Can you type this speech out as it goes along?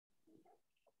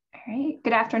right,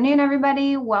 good afternoon,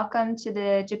 everybody. Welcome to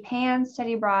the Japan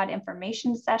Study Abroad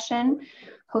Information Session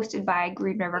hosted by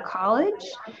Green River College.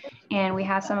 And we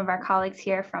have some of our colleagues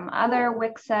here from other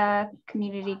WICSA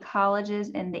community colleges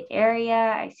in the area.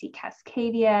 I see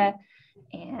Cascadia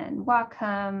and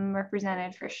Whatcom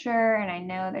represented for sure. And I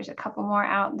know there's a couple more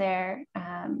out there,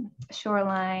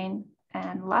 Shoreline,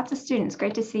 and lots of students.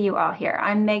 Great to see you all here.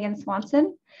 I'm Megan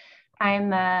Swanson.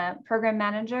 I'm a program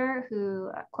manager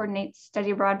who coordinates study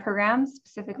abroad programs,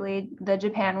 specifically the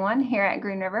Japan one here at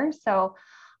Green River. So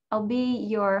I'll be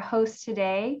your host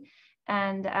today.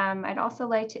 And I'd also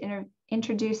like to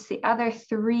introduce the other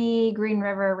three Green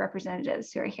River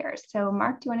representatives who are here. So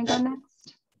Mark, do you want to go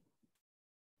next?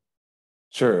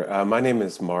 Sure. My name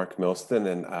is Mark Milston,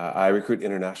 and I recruit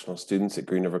international students at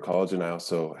Green River College, and I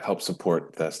also help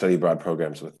support the study abroad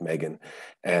programs with Megan.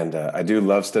 And I do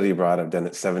love study abroad. I've done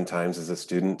it 7 times as a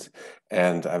student,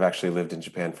 and I've actually lived in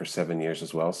Japan for 7 years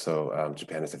as well. So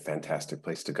Japan is a fantastic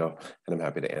place to go, and I'm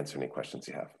happy to answer any questions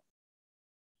you have.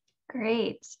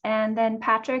 Great. And then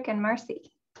Patrick and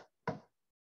Marcy. Hi,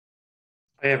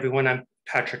 everyone. I'm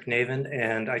Patrick Navin,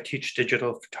 and I teach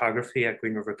digital photography at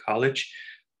Green River College.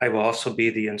 I will also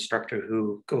be the instructor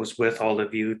who goes with all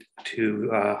of you to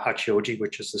Hachioji,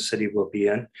 which is the city we'll be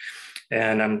in.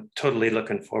 And I'm totally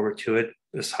looking forward to it.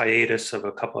 This hiatus of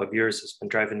a couple of years has been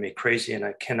driving me crazy, and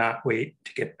I cannot wait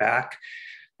to get back.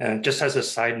 And just as a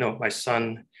side note, my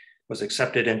son was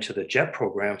accepted into the JET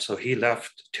program. So he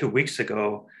left 2 weeks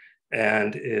ago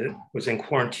and it was in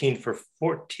quarantine for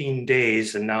 14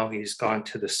 days. And now he's gone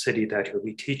to the city that he'll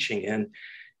be teaching in.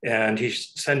 And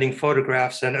he's sending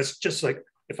photographs, and it's just like,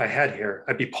 if I had hair,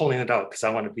 I'd be pulling it out because I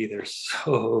want to be there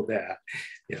so bad.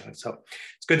 So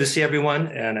it's good to see everyone,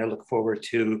 and I look forward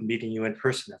to meeting you in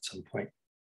person at some point.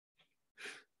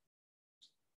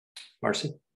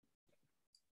 Marcy.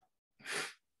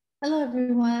 Hello,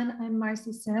 everyone. I'm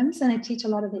Marcy Sims, and I teach a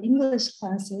lot of the English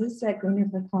classes at Green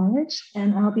River College,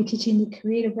 and I'll be teaching the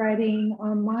creative writing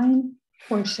online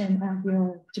portion of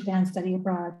your Japan Study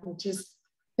Abroad, which is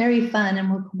very fun,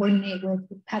 and we'll coordinate with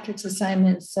Patrick's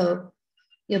assignments. So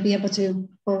you'll be able to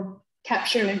both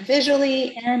capture it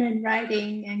visually and in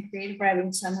writing and creative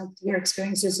writing some of your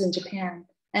experiences in Japan.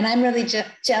 And I'm really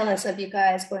jealous of you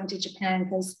guys going to Japan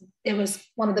because it was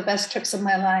one of the best trips of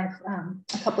my life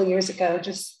a couple of years ago.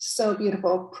 Just so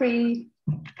beautiful.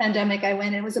 Pre-pandemic, I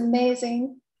went. It was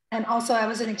amazing. And also, I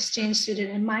was an exchange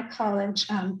student in my college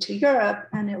to Europe,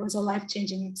 and it was a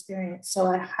life-changing experience. So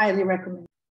I highly recommend it.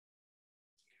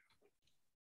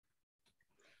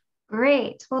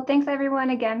 Great. Well, thanks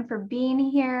everyone again for being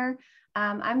here.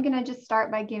 I'm going to just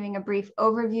start by giving a brief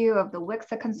overview of the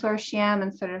WICSA Consortium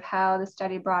and sort of how the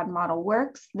study abroad model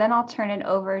works. Then I'll turn it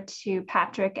over to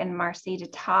Patrick and Marcy to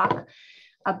talk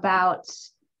about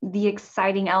the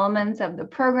exciting elements of the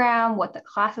program, what the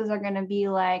classes are going to be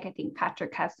like. I think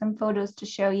Patrick has some photos to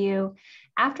show you.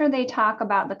 After they talk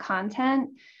about the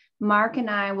content, Mark and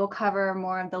I will cover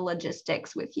more of the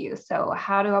logistics with you. So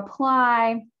how to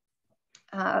apply,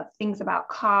 things about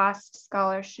cost,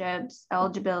 scholarships,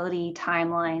 eligibility,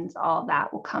 timelines, all of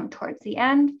that will come towards the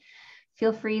end.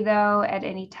 Feel free though at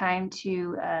any time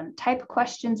to type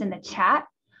questions in the chat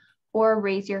or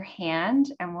raise your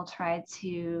hand, and we'll try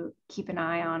to keep an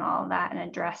eye on all of that and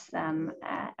address them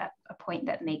at a point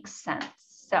that makes sense.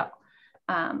 So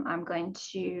I'm going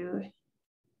to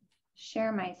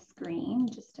share my screen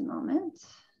just a moment.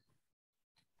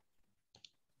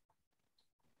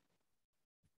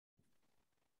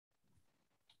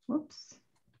 Whoops,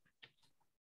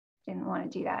 didn't want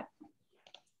to do that.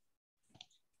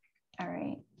 All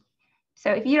right,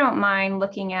 so if you don't mind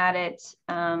looking at it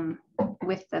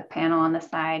with the panel on the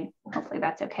side, hopefully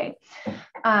that's okay.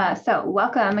 So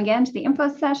welcome again to the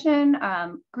info session.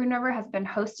 Green River has been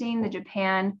hosting the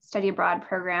Japan Study Abroad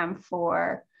program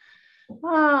for,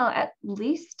 well, at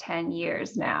least 10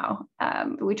 years now.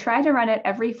 We try to run it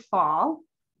every fall.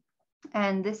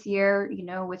 And this year, you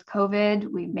know, with COVID,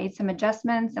 we've made some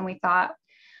adjustments, and we thought,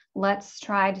 let's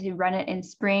try to run it in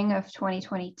spring of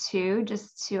 2022,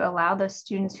 just to allow those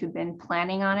students who've been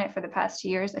planning on it for the past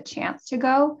years a chance to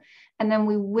go. And then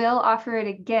we will offer it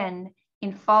again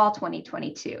in fall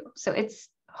 2022. So it's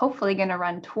hopefully going to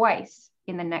run twice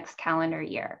in the next calendar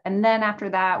year. And then after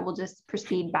that, we'll just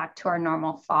proceed back to our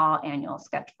normal fall annual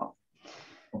schedule.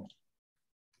 All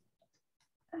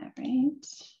right.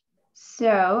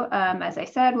 So as I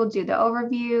said, we'll do the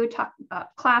overview, talk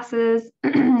about classes,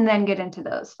 and then get into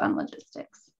those fun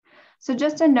logistics. So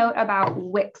just a note about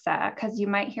WICSA, because you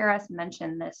might hear us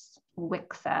mention this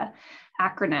WICSA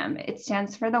acronym. It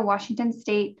stands for the Washington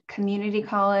State Community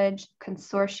College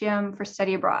Consortium for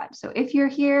Study Abroad. So if you're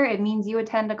here, it means you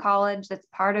attend a college that's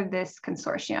part of this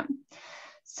consortium.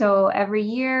 So every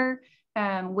year,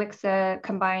 WICSA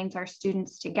combines our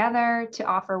students together to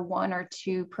offer 1 or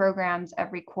 2 programs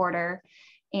every quarter.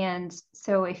 And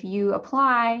so if you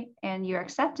apply and you're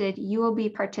accepted, you will be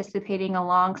participating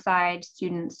alongside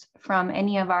students from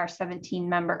any of our 17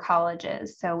 member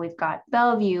colleges. So we've got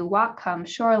Bellevue, Whatcom,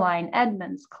 Shoreline,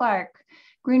 Edmonds, Clark,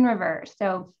 Green River.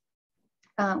 So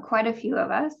quite a few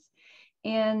of us.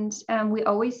 And we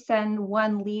always send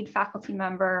 1 lead faculty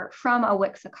member from a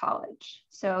WICSA college.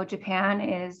 So Japan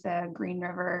is a Green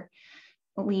River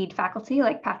lead faculty,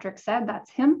 like Patrick said,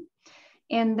 that's him.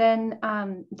 And then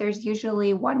there's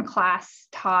usually 1 class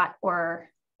taught or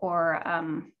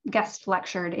guest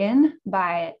lectured in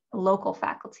by local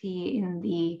faculty in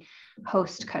the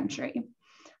host country.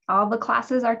 All the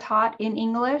classes are taught in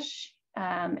English,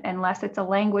 unless it's a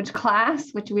language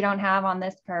class, which we don't have on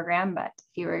this program, but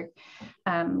if you were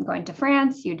going to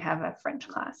France, you'd have a French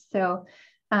class. So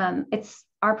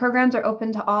our programs are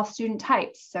open to all student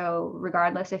types. So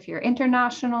regardless if you're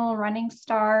international, running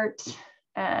start,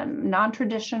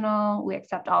 non-traditional, we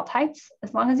accept all types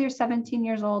as long as you're 17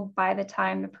 years old by the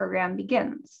time the program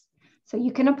begins. So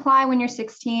you can apply when you're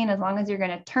 16 as long as you're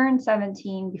going to turn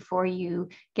 17 before you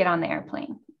get on the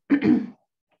airplane.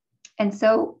 And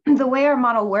so the way our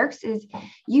model works is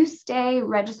you stay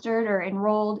registered or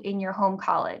enrolled in your home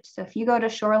college. So if you go to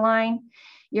Shoreline,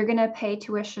 you're going to pay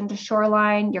tuition to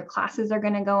Shoreline. Your classes are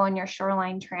going to go on your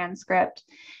Shoreline transcript,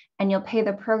 and you'll pay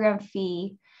the program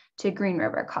fee to Green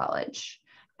River College.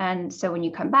 And so when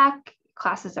you come back,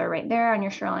 classes are right there on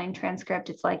your Shoreline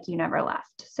transcript. It's like you never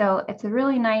left. So it's a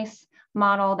really nice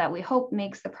model that we hope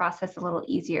makes the process a little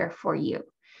easier for you.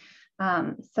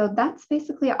 So that's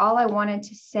basically all I wanted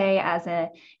to say as an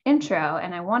intro,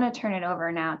 and I want to turn it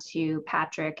over now to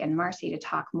Patrick and Marcy to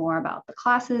talk more about the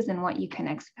classes and what you can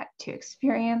expect to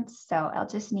experience. So I'll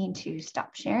just need to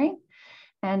stop sharing.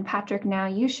 And Patrick, now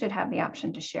you should have the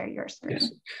option to share your screen.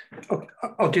 Yes. Okay.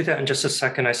 I'll do that in just a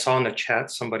second. I saw in the chat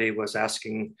somebody was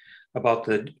asking about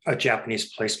a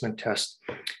Japanese placement test.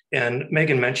 And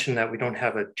Megan mentioned that we don't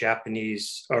have a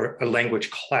Japanese or a language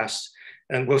class,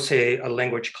 and we'll say a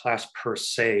language class per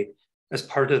se. As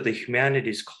part of the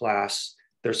humanities class,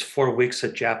 there's 4 weeks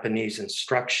of Japanese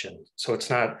instruction. So it's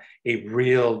not a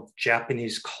real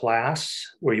Japanese class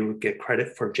where you would get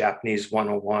credit for Japanese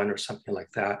 101 or something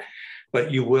like that,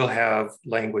 but you will have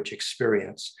language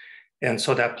experience. And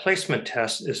so that placement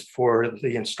test is for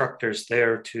the instructors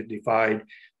there to divide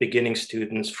beginning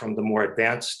students from the more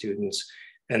advanced students.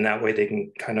 And that way they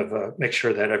can kind of make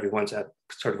sure that everyone's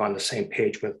sort of on the same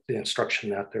page with the instruction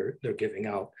that they're giving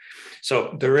out.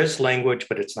 So there is language,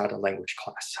 but it's not a language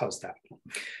class. How's that?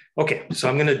 Okay, so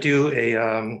I'm gonna do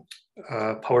a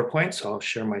PowerPoint. So I'll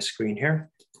share my screen here.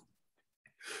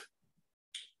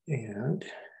 And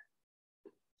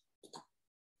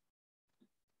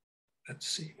let's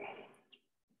see.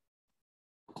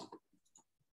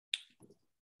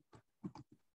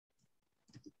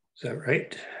 Is that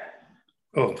right?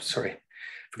 Oh, sorry,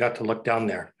 forgot to look down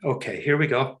there. Okay, here we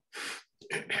go.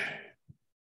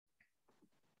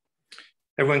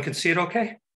 Everyone can see it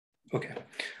okay? Okay,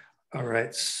 all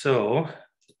right, so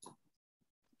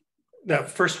that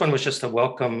first one was just a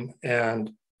welcome,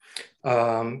 and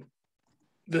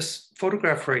this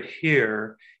photograph right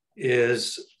here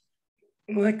is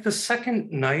like the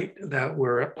second night that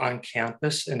we're on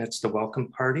campus, and it's the welcome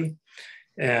party.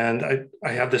 And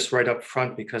I have this right up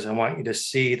front because I want you to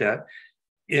see that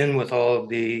in with all of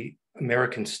the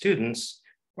American students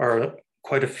are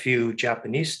quite a few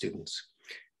Japanese students.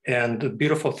 And the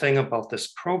beautiful thing about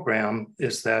this program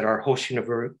is that our host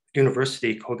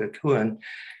university, Kogakuen,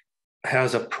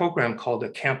 has a program called a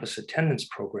campus attendance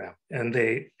program. And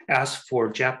they ask for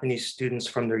Japanese students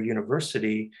from their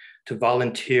university to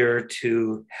volunteer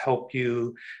to help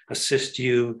you, assist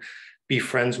you, be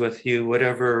friends with you,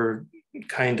 whatever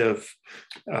kind of,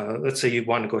 let's say you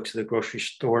want to go to the grocery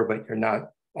store, but you're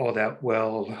not all that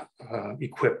well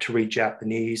equipped to read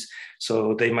Japanese.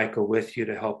 So they might go with you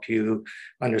to help you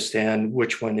understand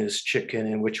which one is chicken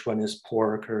and which one is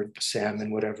pork or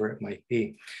salmon, whatever it might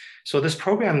be. So this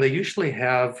program, they usually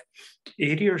have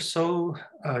 80 or so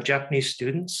Japanese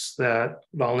students that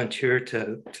volunteer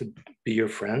to be your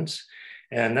friends.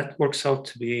 And that works out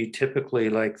to be typically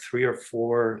like 3 or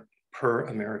 4 per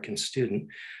American student.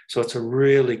 So it's a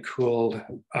really cool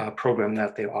program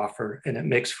that they offer, and it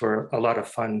makes for a lot of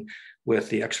fun with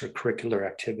the extracurricular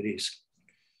activities.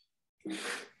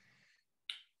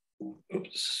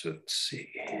 Oops, let's see.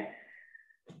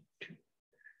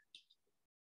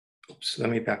 Oops, let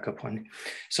me back up one.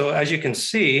 So as you can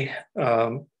see,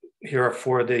 here are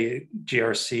for the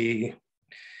GRC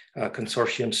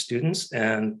consortium students,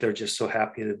 and they're just so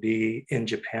happy to be in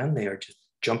Japan. They are just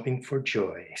jumping for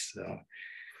joy. So,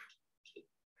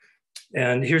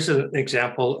 and here's an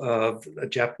example of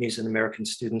Japanese and American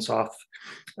students off.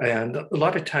 And a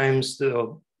lot of times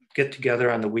they'll get together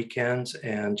on the weekends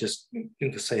and just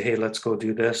say, hey, let's go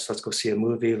do this. Let's go see a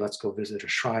movie. Let's go visit a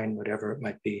shrine, whatever it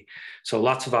might be. So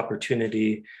lots of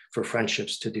opportunity for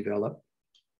friendships to develop.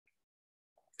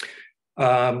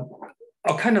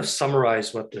 I'll kind of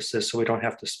summarize what this is so we don't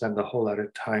have to spend a whole lot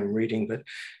of time reading, but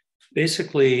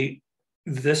basically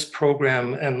this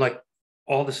program, and like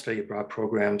all the study abroad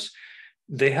programs,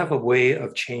 they have a way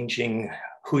of changing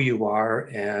who you are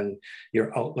and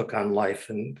your outlook on life.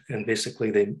 And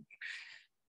basically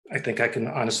I think I can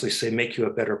honestly say, make you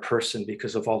a better person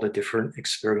because of all the different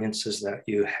experiences that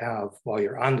you have while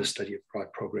you're on the study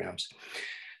abroad programs.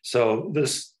 So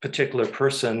this particular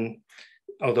person,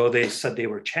 although they said they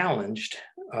were challenged,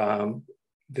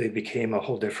 they became a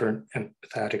whole different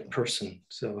empathetic person.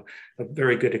 So a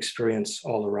very good experience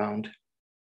all around.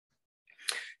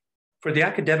 For the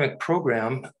academic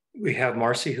program, we have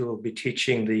Marcy, who will be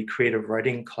teaching the creative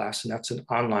writing class, and that's an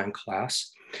online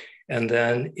class. And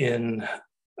then in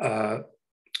Hachioji,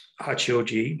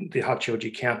 the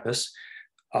Hachioji campus,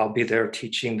 I'll be there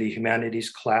teaching the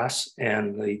humanities class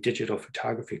and the digital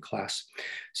photography class.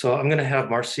 So I'm going to have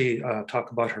Marcy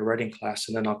talk about her writing class,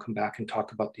 and then I'll come back and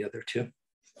talk about the other two.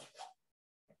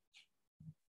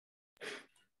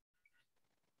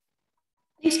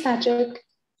 Thanks, Patrick.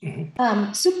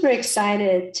 Mm-hmm. Super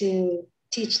excited to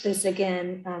teach this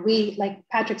again. We, like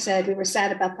Patrick said, we were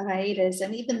sad about the hiatus.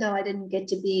 And even though I didn't get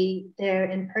to be there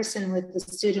in person with the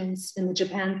students in the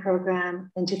Japan program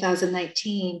in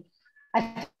 2019,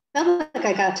 I felt like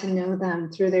I got to know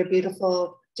them through their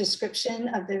beautiful description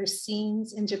of their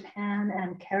scenes in Japan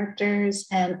and characters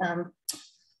and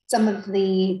some of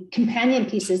the companion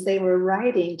pieces they were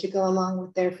writing to go along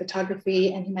with their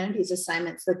photography and humanities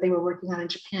assignments that they were working on in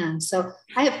Japan. So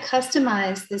I have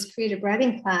customized this creative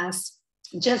writing class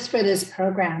just for this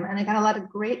program. And I got a lot of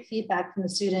great feedback from the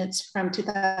students from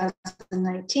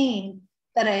 2019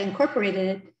 that I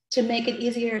incorporated to make it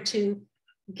easier to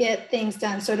get things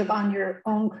done sort of on your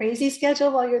own crazy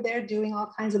schedule while you're there doing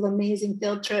all kinds of amazing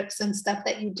field trips and stuff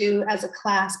that you do as a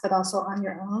class, but also on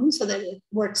your own so that it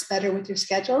works better with your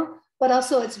schedule. But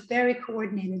also it's very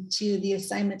coordinated to the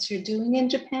assignments you're doing in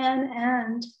Japan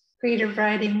and creative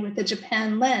writing with the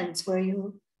Japan lens, where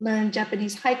you learn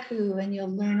Japanese haiku and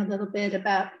you'll learn a little bit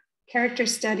about character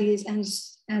studies and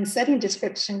setting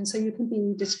description, so you can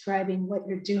be describing what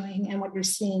you're doing and what you're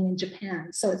seeing in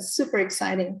Japan. So it's super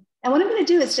exciting. And what I'm going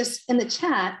to do is just in the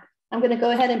chat, I'm going to go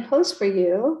ahead and post for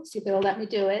you, see if it'll let me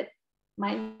do it.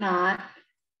 Might not.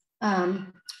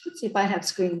 Let's see if I have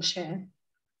screen share.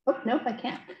 Oh, nope, I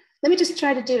can't. Let me just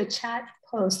try to do a chat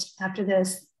post after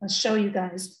this. I'll show you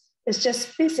guys. It's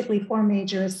just basically 4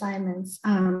 major assignments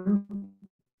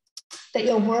that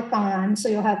you'll work on. So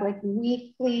you'll have like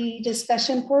weekly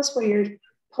discussion posts where you're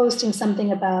posting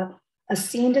something about a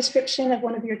scene description of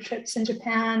one of your trips in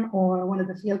Japan or one of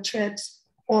the field trips,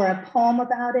 or a poem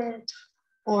about it,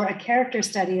 or a character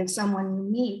study of someone you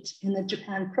meet in the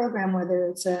Japan program, whether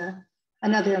it's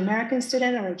another American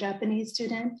student or a Japanese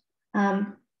student.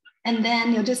 And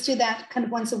then you'll just do that kind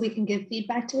of once a week and give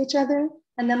feedback to each other.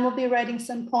 And then we'll be writing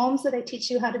some poems that I teach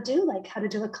you how to do, like how to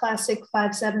do a classic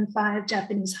 575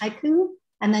 Japanese haiku.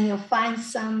 And then you'll find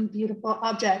some beautiful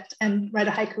object and write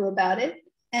a haiku about it.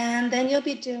 And then you'll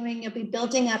be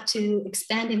building up to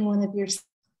expanding one of your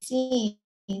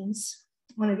scenes,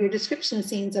 one of your description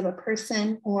scenes of a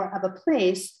person or of a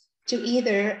place, to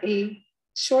either a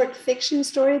short fiction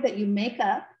story that you make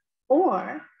up,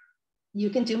 or you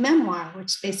can do memoir,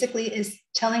 which basically is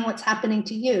telling what's happening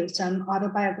to you, some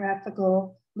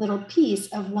autobiographical little piece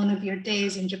of one of your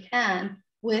days in Japan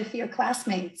with your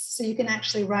classmates. So you can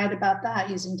actually write about that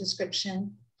using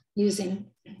description, using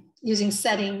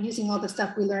setting, using all the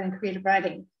stuff we learn in creative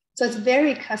writing. So it's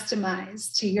very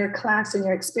customized to your class and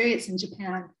your experience in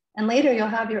Japan. And later you'll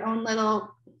have your own little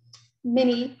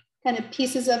mini kind of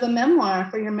pieces of a memoir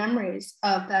for your memories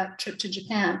of that trip to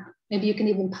Japan. Maybe you can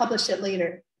even publish it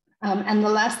later. And the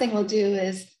last thing we'll do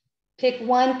is pick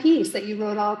one piece that you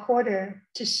wrote all quarter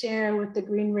to share with the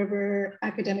Green River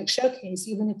Academic Showcase.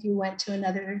 Even if you went to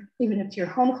even if your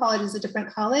home college is a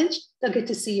different college, they'll get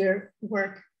to see your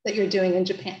work that you're doing in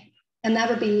Japan. And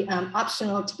that'll be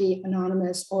optional to be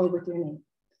anonymous or with your name.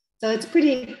 So it's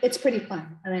pretty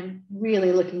fun. And I'm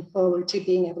really looking forward to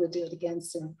being able to do it again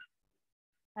soon.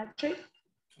 Patrick.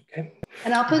 Okay.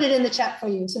 And I'll put it in the chat for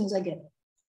you as soon as I get it.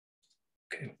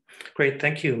 Okay, great.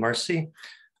 Thank you, Marcy.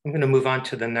 I'm going to move on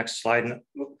to the next slide. And,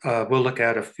 we'll look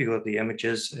at a few of the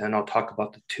images, and I'll talk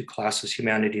about the two classes,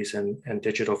 humanities and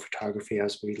digital photography,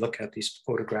 as we look at these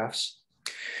photographs.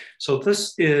 So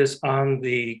this is on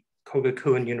the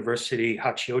Kogakuin University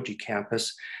Hachioji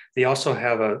campus. They also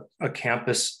have a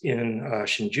campus in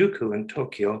Shinjuku in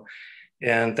Tokyo.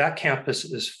 And that campus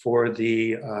is for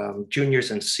the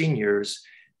juniors and seniors.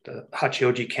 The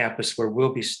Hachioji campus where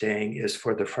we'll be staying is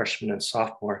for the freshmen and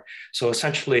sophomore. So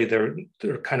essentially they're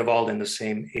kind of all in the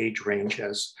same age range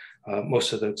as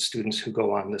most of the students who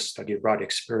go on this study abroad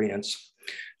experience.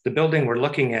 The building we're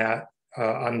looking at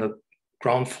on the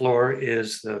ground floor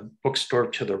is the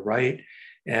bookstore to the right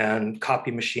and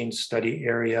copy machine study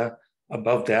area.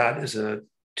 Above that is a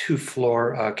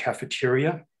 2-floor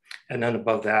cafeteria. And then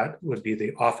above that would be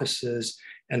the offices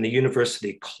and the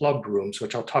university club rooms,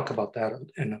 which I'll talk about that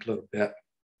in a little bit.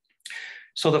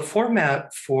 So the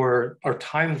format for our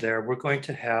time there, we're going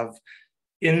to have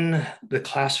in the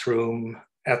classroom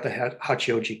at the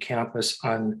Hachioji campus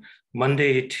on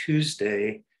Monday,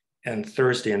 Tuesday, and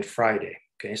Thursday and Friday.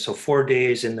 Okay, so 4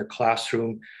 days in the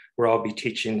classroom where I'll be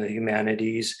teaching the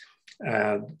humanities.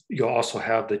 You'll also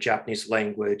have the Japanese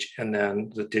language and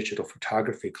then the digital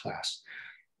photography class.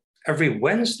 Every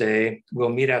Wednesday, we'll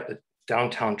meet at the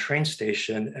downtown train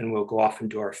station and we'll go off and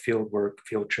do our field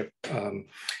trip.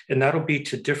 And that'll be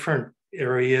to different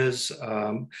areas.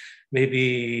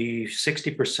 Maybe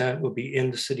 60% will be in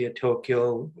the city of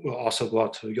Tokyo. We'll also go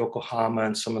out to Yokohama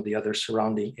and some of the other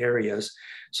surrounding areas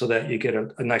so that you get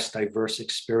a nice diverse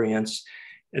experience.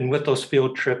 And with those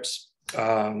field trips,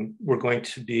 we're going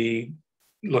to be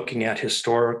looking at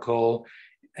historical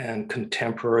and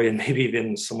contemporary and maybe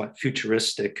even somewhat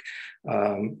futuristic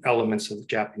elements of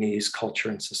Japanese culture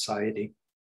and society.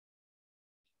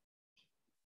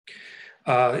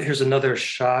 Here's another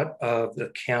shot of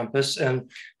the campus.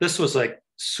 And this was like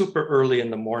super early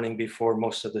in the morning before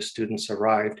most of the students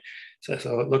arrived.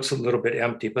 So it looks a little bit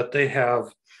empty, but they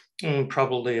have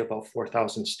probably about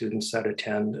 4,000 students that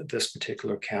attend this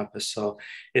particular campus. So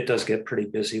it does get pretty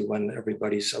busy when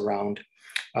everybody's around.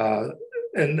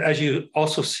 And as you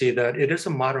also see that it is a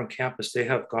modern campus, they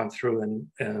have gone through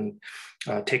and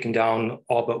taken down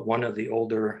all but one of the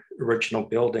older original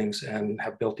buildings and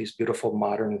have built these beautiful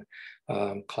modern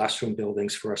classroom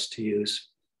buildings for us to use.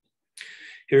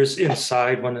 Here's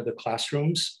inside one of the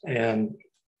classrooms, and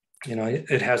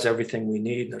it has everything we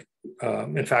need.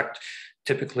 In fact,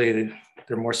 typically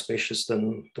they're more spacious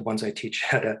than the ones I teach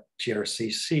at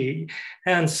GRCC.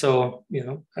 And so,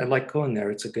 I like going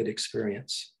there. It's a good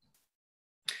experience.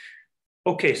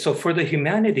 Okay, so for the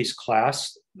humanities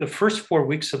class, the first 4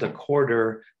 weeks of the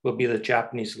quarter will be the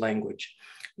Japanese language.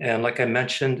 And like I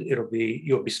mentioned,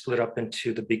 you'll be split up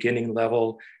into the beginning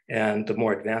level and the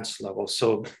more advanced level.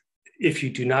 So if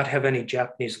you do not have any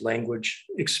Japanese language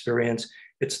experience,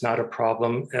 it's not a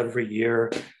problem. Every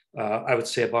year, I would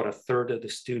say about a third of the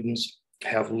students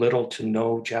have little to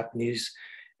no Japanese.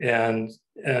 And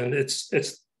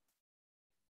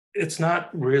it's not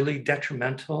really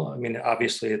detrimental. I mean,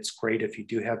 obviously it's great if you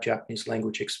do have Japanese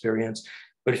language experience,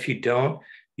 but if you don't,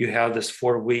 you have this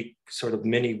 4-week sort of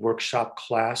mini workshop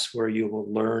class where you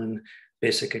will learn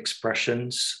basic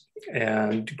expressions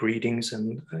and greetings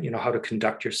and how to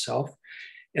conduct yourself.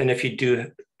 And if you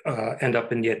do end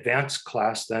up in the advanced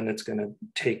class, then it's going to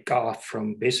take off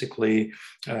from basically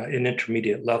an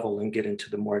intermediate level and get into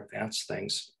the more advanced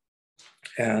things.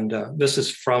 And this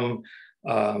is from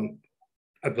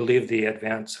I believe the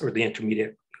advanced or the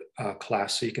intermediate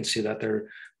class. So you can see that they're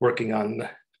working on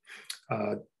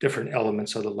different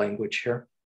elements of the language here.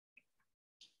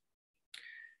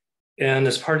 And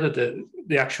as part of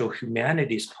the actual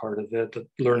humanities part of it, the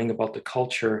learning about the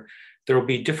culture, there will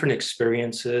be different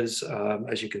experiences.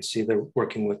 As you can see, they're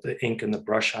working with the ink and the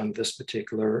brush on this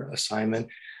particular assignment.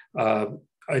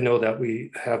 I know that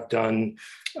we have done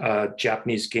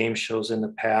Japanese game shows in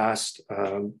the past,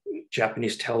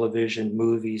 Japanese television,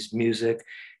 movies, music,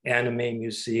 anime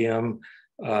museum,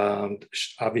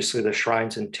 obviously the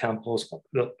shrines and temples.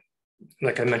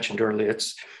 Like I mentioned earlier,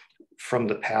 it's from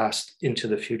the past into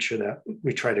the future that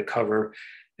we try to cover.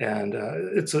 And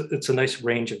it's a nice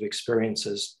range of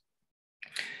experiences.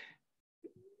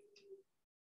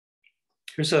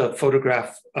 Here's a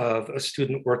photograph of a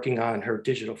student working on her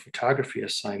digital photography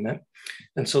assignment.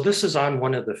 And so this is on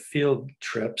one of the field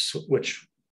trips, which,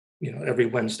 every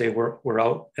Wednesday we're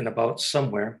out and about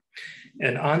somewhere.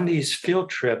 And on these field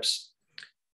trips,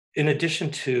 in addition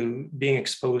to being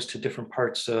exposed to different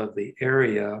parts of the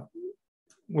area,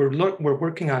 we're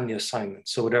working on the assignment.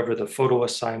 So whatever the photo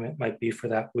assignment might be for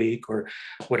that week, or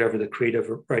whatever the creative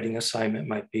writing assignment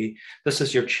might be, this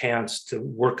is your chance to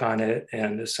work on it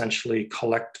and essentially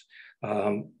collect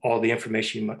all the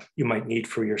information you might need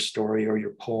for your story or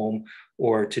your poem,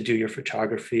 or to do your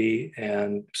photography.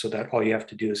 And so that all you have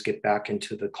to do is get back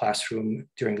into the classroom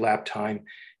during lab time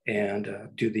and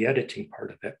do the editing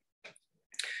part of it.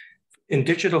 In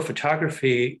digital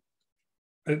photography,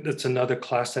 that's another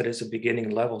class that is a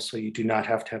beginning level, so you do not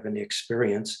have to have any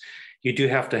experience. You do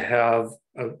have to have,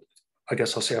 I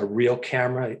guess I'll say, a real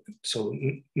camera, so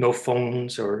no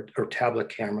phones or tablet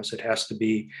cameras. It has to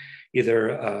be either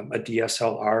a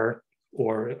DSLR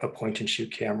or a point and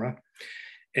shoot camera.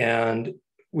 And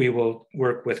we will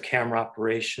work with camera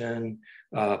operation,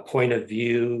 point of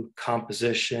view,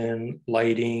 composition,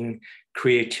 lighting,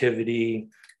 creativity,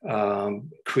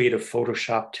 creative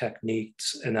Photoshop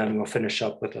techniques, and then we'll finish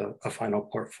up with a final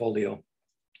portfolio.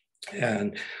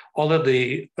 And all of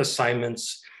the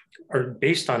assignments are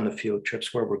based on the field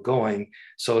trips where we're going.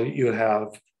 So you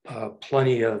have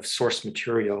plenty of source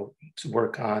material to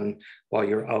work on while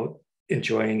you're out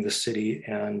enjoying the city.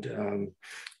 And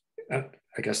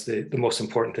I guess the most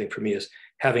important thing for me is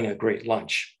having a great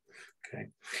lunch. Okay,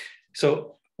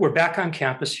 so we're back on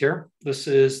campus here. This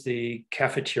is the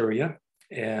cafeteria.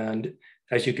 And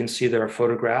as you can see, there are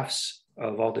photographs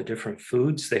of all the different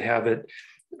foods. They have it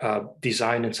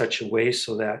designed in such a way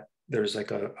so that there's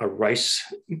like a rice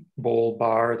bowl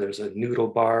bar, there's a noodle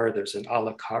bar, there's an a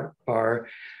la carte bar,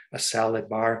 a salad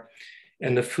bar.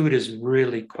 And the food is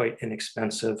really quite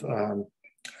inexpensive.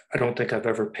 I don't think I've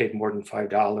ever paid more than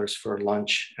 $5 for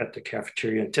lunch at the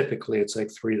cafeteria. And typically it's like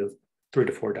 $3 to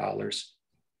 $4.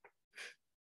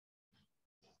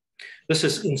 This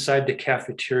is inside the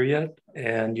cafeteria,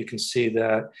 and you can see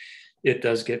that it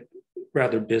does get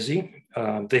rather busy.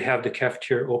 They have the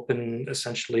cafeteria open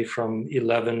essentially from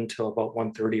 11 till about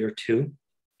 1:30 or 2.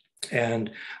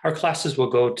 And our classes will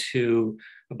go to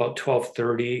about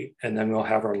 12:30, and then we'll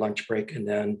have our lunch break and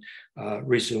then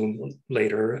resume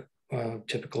later,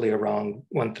 typically around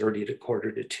 1:30 to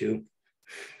 1:45.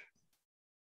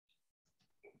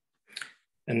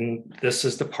 And this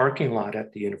is the parking lot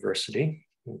at the university.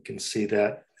 You can see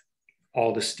that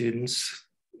all the students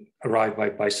arrive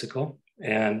by bicycle.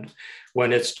 And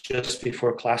when it's just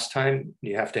before class time,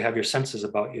 you have to have your senses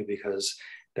about you because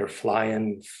they're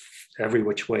flying every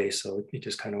which way. So you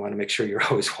just kind of want to make sure you're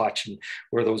always watching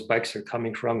where those bikes are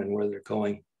coming from and where they're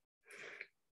going.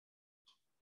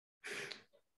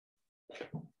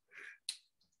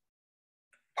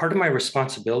 Part of my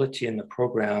responsibility in the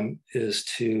program is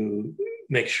to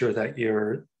make sure that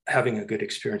you're having a good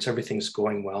experience, everything's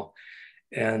going well.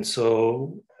 And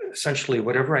so essentially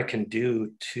whatever I can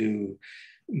do to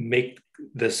make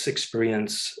this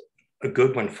experience a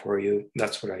good one for you,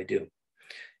 that's what I do.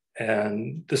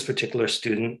 And this particular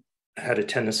student had a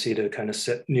tendency to kind of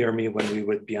sit near me when we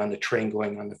would be on the train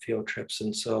going on the field trips.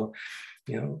 And so,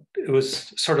 you know, it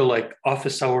was sort of like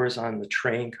office hours on the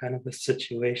train kind of a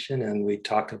situation. And we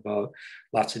talk about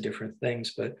lots of different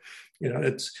things, but, you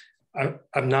know,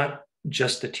 I'm not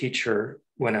just a teacher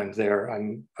when I'm there.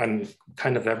 I'm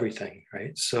kind of everything,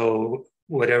 right? So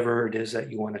whatever it is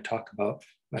that you want to talk about,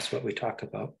 that's what we talk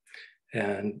about.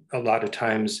 And a lot of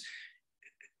times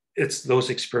it's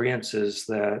those experiences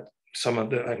that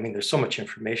I mean, there's so much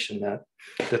information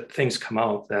that things come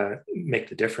out that make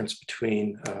the difference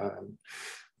between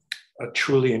a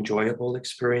truly enjoyable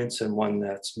experience and one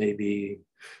that's maybe,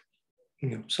 you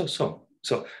know, so.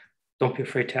 So don't be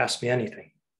afraid to ask me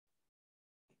anything.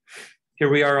 Here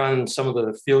we are on some of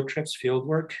the field trips, field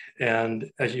work.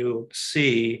 And as you'll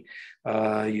see,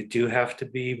 you do have to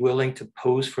be willing to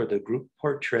pose for the group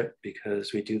portrait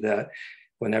because we do that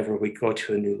whenever we go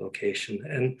to a new location.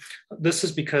 And this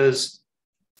is because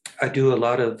I do a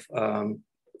lot of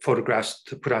photographs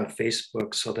to put on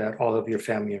Facebook so that all of your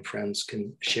family and friends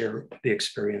can share the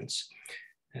experience.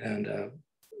 And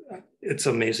it's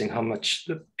amazing how much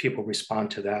the people respond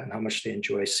to that and how much they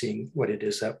enjoy seeing what it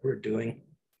is that we're doing.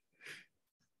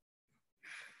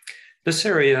 This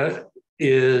area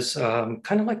is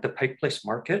kind of like the Pike Place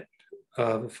Market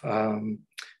of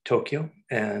Tokyo.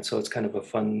 And so it's kind of a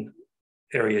fun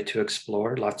area to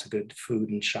explore, lots of good food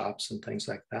and shops and things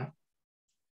like that.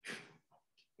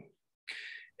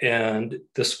 And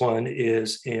this one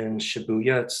is in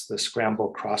Shibuya. It's the Scramble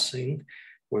Crossing,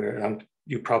 where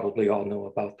you probably all know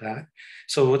about that.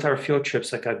 So with our field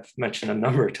trips, like I've mentioned a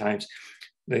number of times,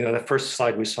 the first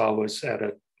slide we saw was at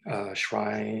a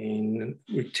shrine,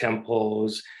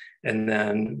 temples, and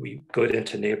then we go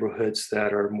into neighborhoods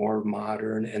that are more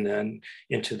modern and then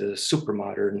into the super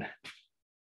modern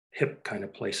hip kind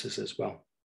of places as well.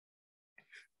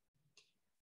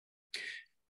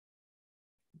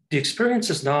 the experience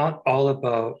is not all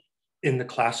about in the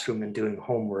classroom and doing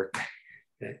homework.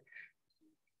 Okay?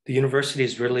 The university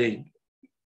is really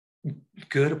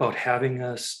good about having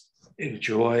us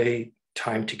enjoy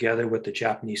time together with the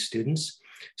Japanese students.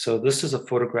 So this is a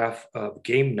photograph of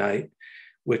game night,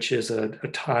 which is a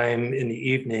time in the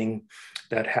evening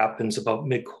that happens about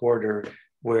mid-quarter,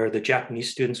 where the Japanese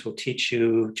students will teach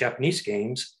you Japanese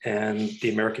games and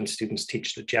the American students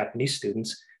teach the Japanese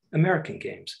students American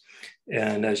games.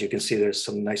 And as you can see, there's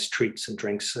some nice treats and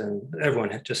drinks, and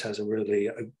everyone just has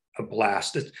a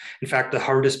blast. In fact, the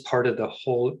hardest part of the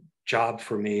whole job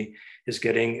for me is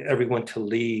getting everyone to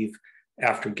leave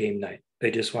after game night.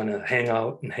 They just want to hang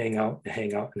out and hang out and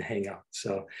hang out and hang out.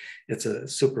 So it's a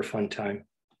super fun time.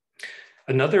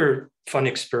 Another fun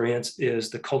experience is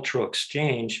the cultural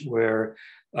exchange, where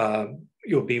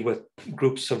you'll be with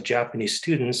groups of Japanese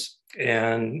students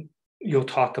and you'll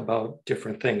talk about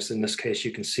different things. In this case,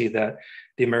 you can see that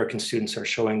the American students are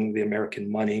showing the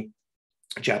American money.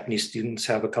 Japanese students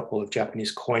have a couple of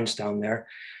Japanese coins down there,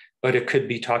 but it could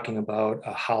be talking about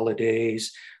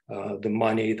holidays, the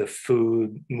money, the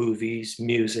food, movies,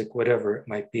 music, whatever it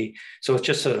might be. So it's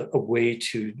just a way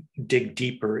to dig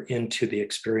deeper into the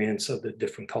experience of the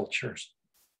different cultures.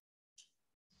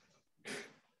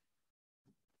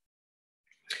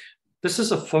 This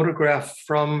is a photograph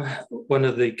from one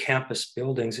of the campus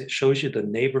buildings. It shows you the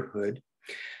neighborhood.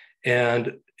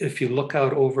 And if you look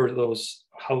out over those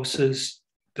houses,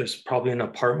 there's probably an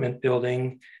apartment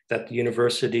building that the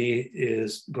university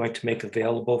is going to make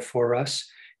available for us.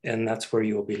 And that's where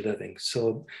you'll be living.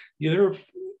 So you're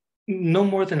no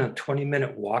more than a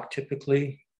 20-minute walk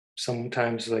typically,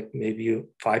 sometimes like maybe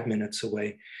 5 minutes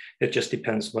away. It just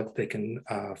depends what they can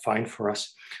find for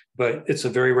us. But it's a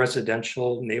very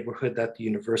residential neighborhood that the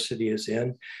university is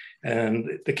in.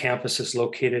 And the campus is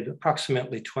located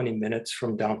approximately 20 minutes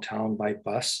from downtown by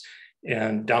bus.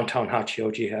 And downtown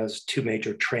Hachioji has 2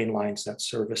 major train lines that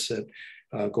service it,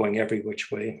 going every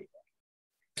which way.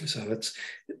 So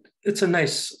it's a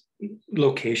nice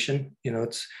location. You know,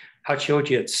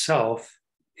 Hachioji itself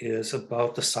is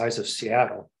about the size of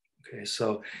Seattle. Okay,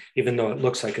 so even though it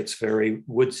looks like it's very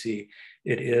woodsy,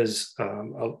 it is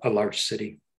a large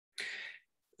city.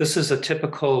 This is a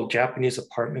typical Japanese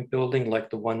apartment building like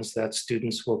the ones that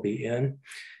students will be in.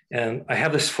 And I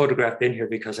have this photograph in here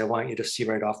because I want you to see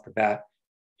right off the bat,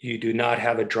 you do not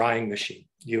have a drying machine.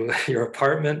 Your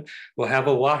apartment will have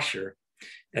a washer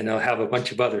and they'll have a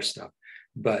bunch of other stuff.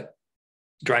 But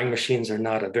drying machines are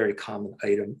not a very common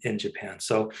item in Japan.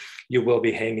 So you will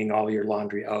be hanging all your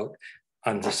laundry out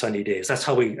on the sunny days. That's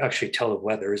how we actually tell the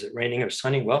weather. Is it raining or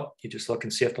sunny? Well, you just look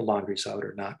and see if the laundry's out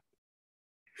or not.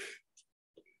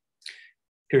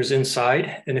 Here's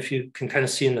inside. And if you can kind of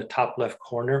see in the top left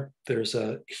corner, there's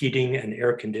a heating and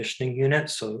air conditioning unit.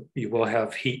 So you will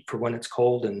have heat for when it's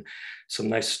cold and some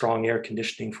nice strong air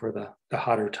conditioning for the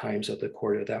hotter times of the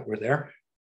quarter that we're there.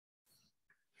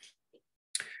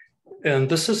 And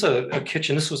this is a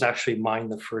kitchen. This was actually mine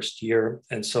the first year.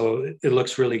 And so it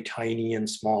looks really tiny and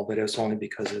small, but it's only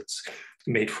because it's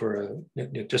made for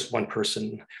just one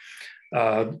person.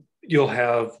 You'll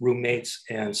have roommates.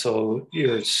 And so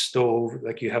your stove,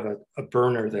 like you have a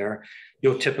burner there,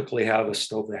 you'll typically have a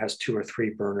stove that has 2 or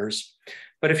 3 burners.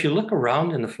 But if you look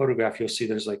around in the photograph, you'll see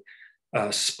there's like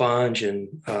sponge and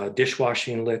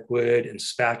dishwashing liquid and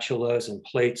spatulas and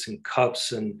plates and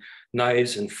cups and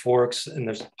knives and forks, and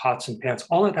there's pots and pans.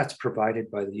 All of that's provided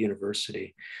by the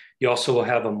university. You also will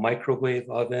have a microwave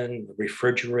oven, a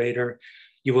refrigerator.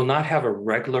 You will not have a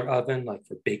regular oven like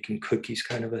for baking cookies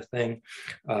kind of a thing,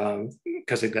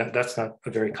 because that's not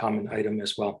a very common item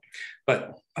as well.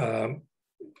 But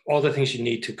all the things you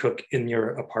need to cook in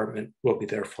your apartment will be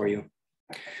there for you.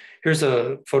 Here's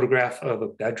a photograph of a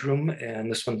bedroom, and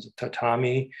this one's a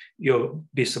tatami. You'll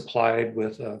be supplied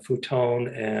with a futon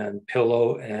and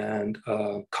pillow and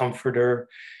a comforter,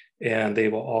 and they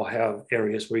will all have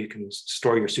areas where you can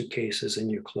store your suitcases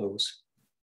and your clothes.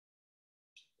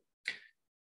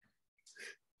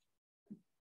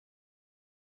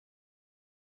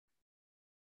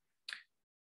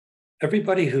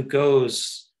 Everybody who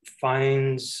goes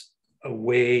finds a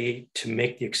way to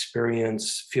make the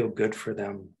experience feel good for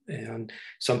them. And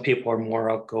some people are more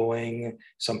outgoing,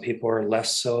 some people are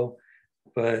less so,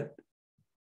 but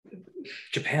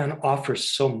Japan offers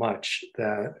so much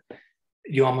that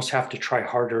you almost have to try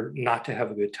harder not to have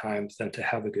a good time than to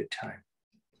have a good time.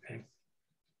 Okay?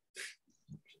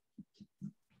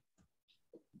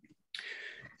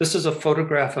 This is a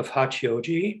photograph of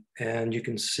Hachioji, and you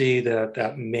can see that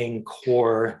that main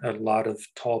core, a lot of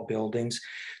tall buildings.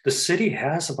 The city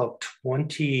has about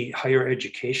 20 higher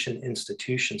education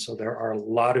institutions, so there are a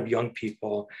lot of young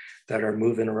people that are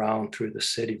moving around through the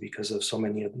city because of so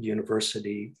many of the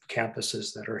university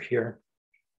campuses that are here.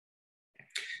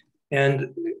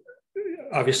 And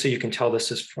obviously you can tell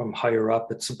this is from higher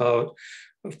up. It's about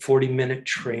a 40-minute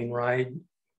train ride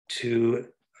to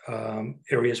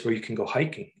areas where you can go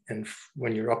hiking. And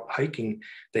when you're up hiking,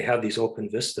 they have these open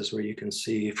vistas where you can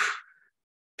see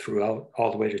throughout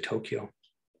all the way to Tokyo.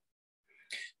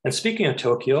 And speaking of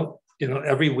Tokyo, you know,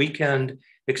 every weekend,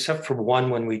 except for one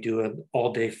when we do an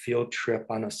all-day field trip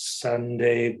on a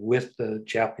Sunday with the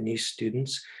Japanese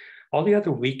students, all the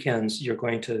other weekends you're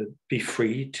going to be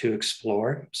free to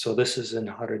explore. So this is in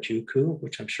Harajuku,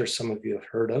 which I'm sure some of you have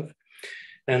heard of.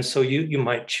 And so you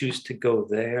might choose to go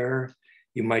there.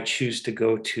 You might choose to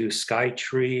go to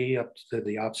Skytree up to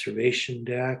the observation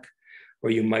deck, or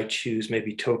you might choose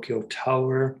maybe Tokyo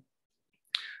Tower,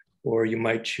 or you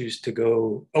might choose to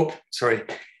go, oh, sorry.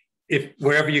 If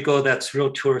wherever you go that's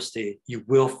real touristy, you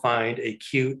will find a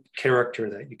cute character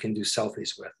that you can do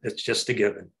selfies with. It's just a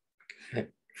given. Okay.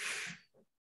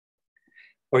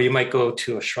 Or you might go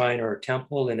to a shrine or a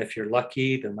temple, and if you're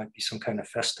lucky, there might be some kind of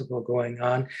festival going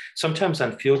on. Sometimes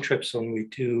on field trips, when we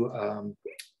do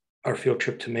our field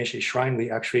trip to Meiji Shrine,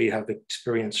 we actually have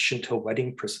experienced Shinto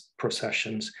wedding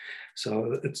processions.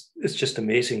 So it's just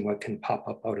amazing what can pop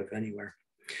up out of anywhere.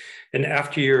 And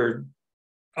after you're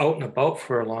out and about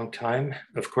for a long time,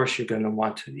 of course, you're going to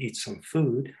want to eat some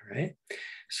food, right?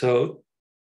 So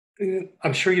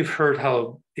I'm sure you've heard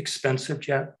how expensive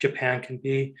Japan can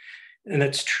be. And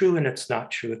it's true and it's not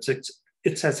true.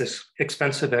 It's as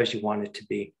expensive as you want it to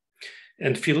be.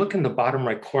 And if you look in the bottom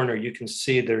right corner, you can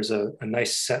see there's a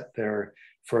nice set there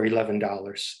for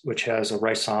 $11, which has a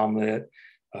rice omelet,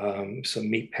 some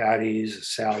meat patties, a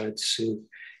salad, soup.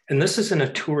 And this is in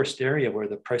a tourist area where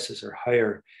the prices are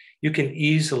higher. You can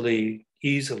easily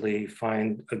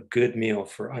find a good meal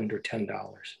for under $10,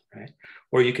 right?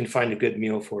 Or you can find a good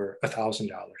meal for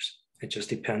 $1,000. It just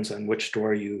depends on which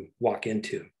store you walk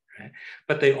into, right?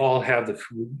 But they all have the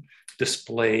food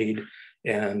displayed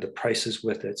and the prices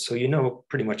with it. So you know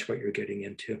pretty much what you're getting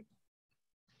into.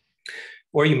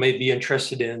 Or you may be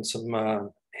interested in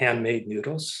some handmade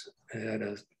noodles at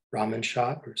a ramen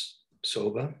shop or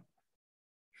soba.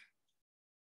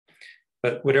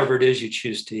 But whatever it is you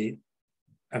choose to eat,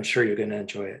 I'm sure you're going to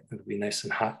enjoy it. It'll be nice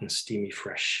and hot and steamy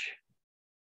fresh.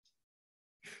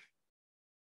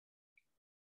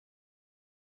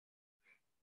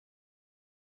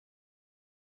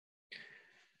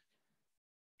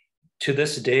 To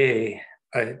this day,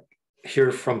 I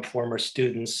hear from former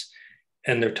students,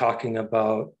 and they're talking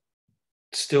about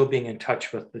still being in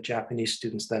touch with the Japanese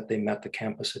students that they met, the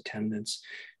campus attendants.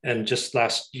 And just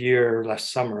last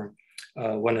summer,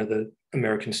 one of the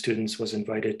American students was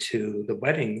invited to the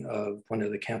wedding of one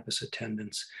of the campus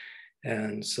attendants.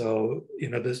 And so,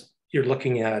 you know, you're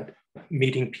looking at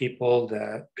meeting people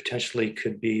that potentially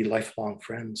could be lifelong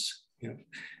friends, you know.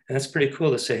 And it's pretty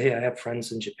cool to say, hey, I have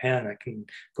friends in Japan, I can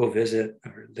go visit,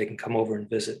 or they can come over and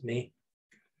visit me.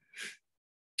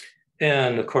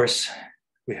 And of course,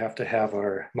 we have to have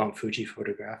our Mount Fuji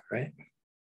photograph, right?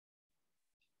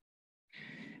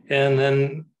 And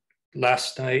then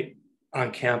last night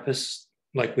on campus,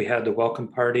 like we had the welcome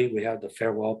party, we had the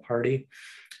farewell party.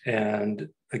 And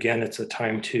again, it's a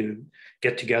time to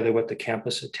get together with the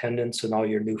campus attendants and all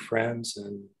your new friends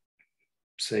and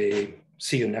say,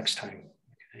 see you next time.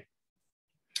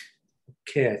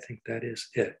 Okay, I think that is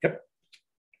it. Yep.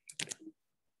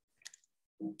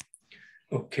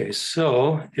 Okay,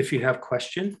 so if you have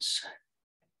questions.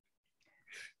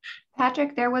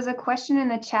 Patrick, there was a question in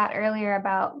the chat earlier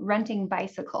about renting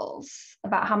bicycles,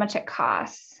 about how much it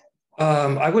costs.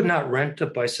 I would not rent a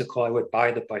bicycle. I would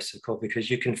buy the bicycle because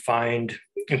you can find,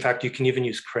 in fact, you can even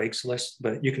use Craigslist,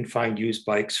 but you can find used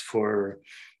bikes for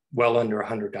well under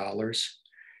 $100.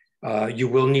 You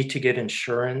will need to get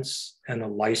insurance and a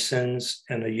license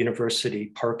and a university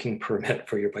parking permit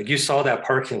for your bike. You saw that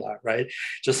parking lot, right?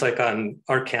 Just like on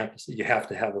our campus, you have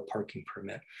to have a parking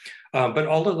permit. But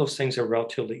all of those things are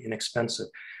relatively inexpensive.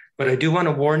 But I do want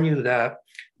to warn you that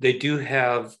they do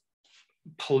have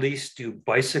police do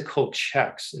bicycle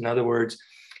checks. In other words,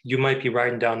 you might be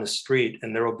riding down the street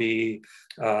and there will be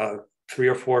 3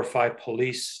 or 4 or 5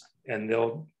 police, and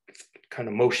they'll kind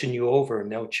of motion you over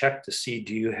and they'll check to see,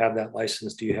 do you have that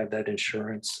license? Do you have that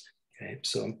insurance? Okay,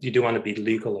 so you do want to be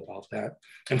legal about that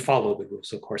and follow the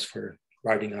rules, of course, for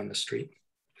riding on the street.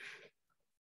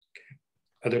 Okay.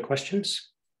 Other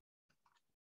questions?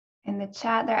 In the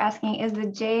chat, they're asking, is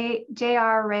the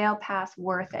JR Rail Pass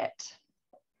worth it?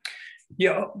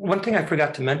 Yeah, one thing I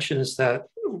forgot to mention is that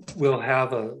we'll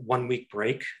have a 1 week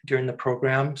break during the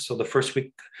program. So the first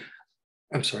week,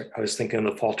 I'm sorry, I was thinking of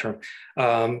the fall term.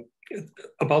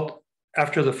 About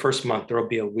after the first month, there will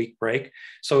be a week break.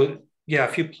 So yeah,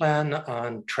 if you plan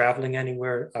on traveling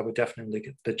anywhere, I would definitely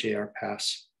get the JR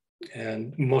Pass.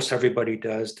 And most everybody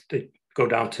does. They go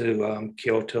down to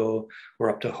Kyoto or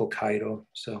up to Hokkaido.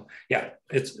 So yeah,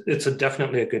 it's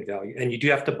definitely a good value. And you do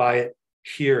have to buy it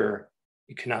here.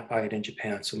 You cannot buy it in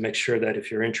Japan. So make sure that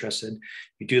if you're interested,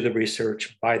 you do the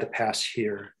research, buy the pass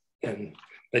here, and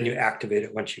then you activate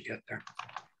it once you get there.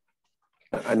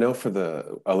 I know for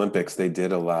the Olympics, they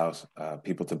did allow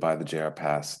people to buy the JR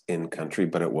Pass in country,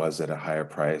 but it was at a higher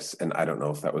price. And I don't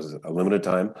know if that was a limited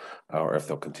time or if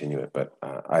they'll continue it, but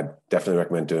I definitely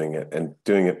recommend doing it and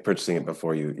purchasing it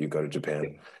before you go to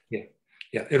Japan.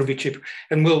 Yeah, it'll be cheaper.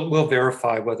 And we'll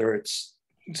verify whether it's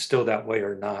still that way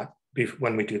or not.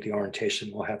 When we do the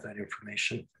orientation, we'll have that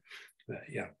information. But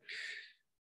yeah.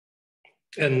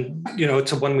 And, you know,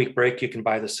 it's a 1 week break. You can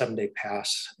buy the 7-day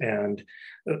pass. And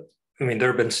I mean, there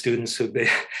have been students who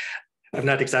I'm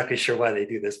not exactly sure why they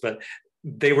do this, but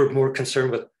they were more concerned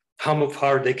with how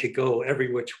far they could go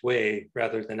every which way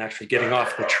rather than actually getting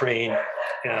off the train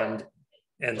and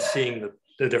seeing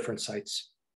the different sites.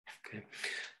 Okay.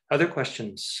 Other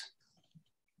questions?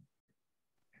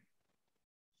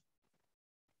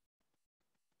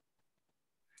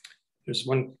 There's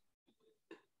one.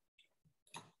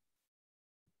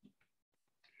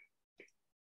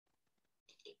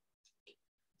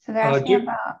 So they're asking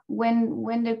about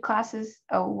when do classes,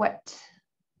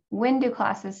 when do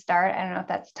classes start? I don't know if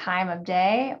that's time of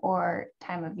day or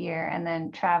time of year, and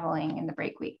then traveling in the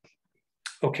break week.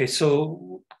 Okay,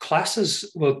 so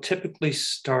classes will typically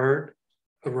start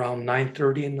around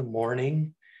 9:30 in the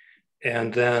morning.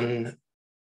 And then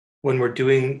when we're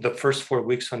doing the first 4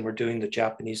 weeks, when we're doing the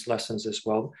Japanese lessons as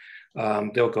well,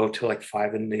 they'll go to like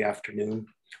 5 in the afternoon.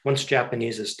 Once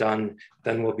Japanese is done,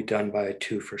 then we'll be done by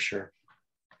 2 for sure.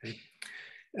 Okay.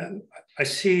 And I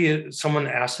see someone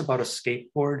asked about a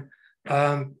skateboard.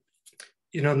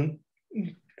 You know,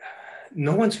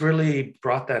 no one's really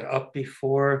brought that up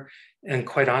before. And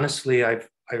quite honestly, I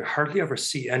hardly ever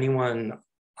see anyone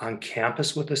on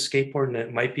campus with a skateboard, and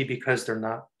it might be because they're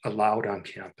not allowed on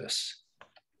campus.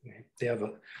 They have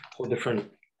a whole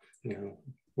different, you know,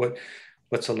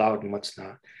 what's allowed and what's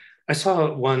not. I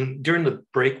saw one during the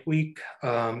break week.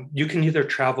 You can either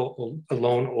travel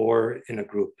alone or in a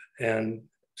group, and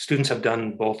students have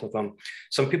done both of them.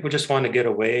 Some people just want to get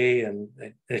away and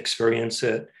experience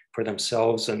it for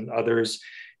themselves, and others,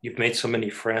 you've made so many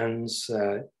friends.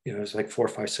 You know, it's like 4,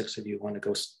 5, 6 of you want to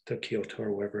go to Kyoto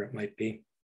or wherever it might be.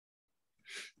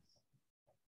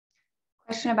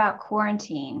 Question about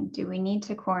quarantine. Do we need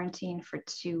to quarantine for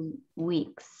 2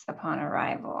 weeks upon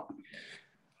arrival?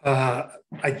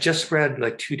 I just read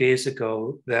like 2 days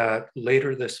ago that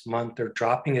later this month, they're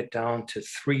dropping it down to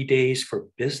 3 days for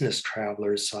business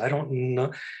travelers. So I don't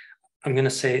know. I'm going to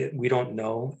say we don't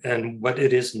know. And what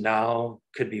it is now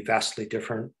could be vastly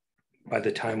different by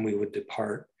the time we would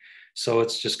depart. So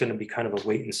it's just going to be kind of a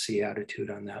wait and see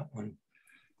attitude on that one.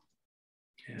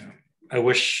 Yeah, I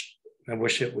wish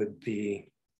it would be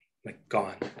like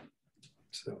gone.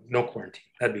 So no quarantine,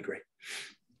 that'd be great.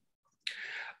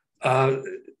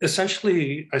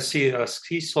 Essentially, I see a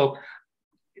ski slope.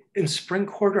 In spring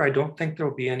quarter, I don't think there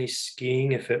will be any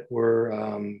skiing. If it were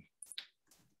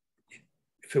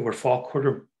fall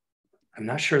quarter, I'm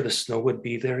not sure the snow would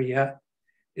be there yet.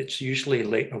 It's usually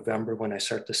late November when I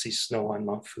start to see snow on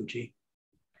Mount Fuji.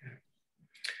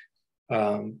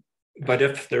 But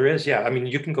if there is, yeah, I mean,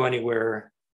 you can go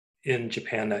anywhere in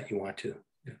Japan that you want to.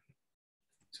 Yeah.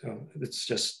 So it's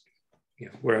just, you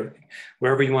know,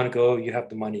 wherever you want to go, you have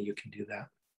the money, you can do that.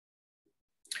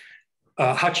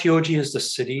 Hachioji is the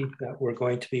city that we're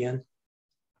going to be in.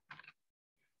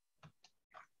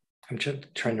 I'm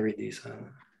just trying to read these.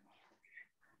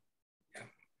 Yeah.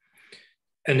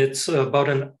 And it's about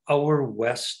an hour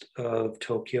west of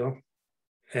Tokyo.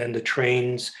 And the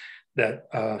trains that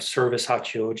service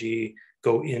Hachioji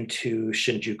go into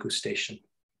Shinjuku Station,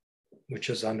 which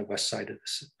is on the west side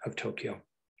of Tokyo.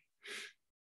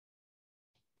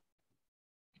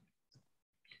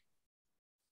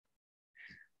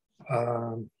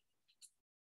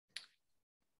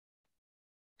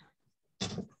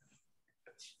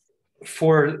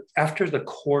 For after the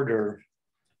quarter,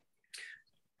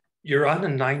 you're on a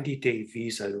 90-day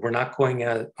visa. We're not going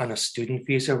on a student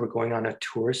visa, we're going on a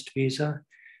tourist visa.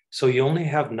 So you only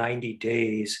have 90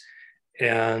 days,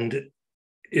 and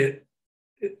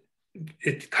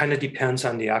it kind of depends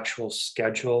on the actual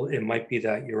schedule. It might be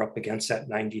that you're up against that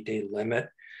 90-day limit.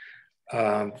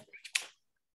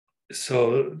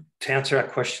 So to answer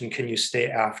that question, can you stay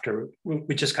after?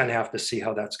 We just kind of have to see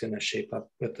how that's going to shape up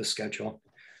with the schedule.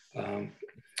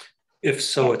 If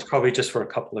so, it's probably just for a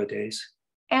couple of days.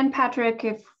 And Patrick,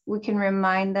 if we can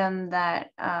remind them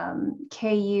that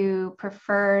KU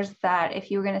prefers that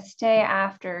if you're going to stay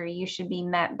after, you should be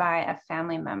met by a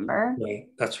family member. Right.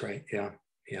 That's right. Yeah.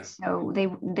 Yeah. So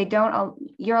they don't,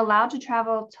 you're allowed to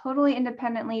travel totally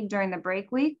independently during the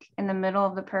break week in the middle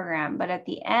of the program, but at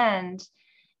the end,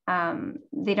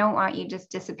 they don't want you just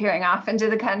disappearing off into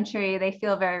the country. They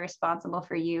feel very responsible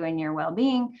for you and your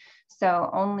well-being. So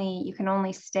you can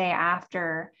only stay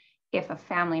after if a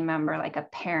family member, like a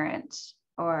parent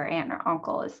or aunt or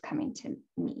uncle, is coming to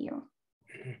meet you.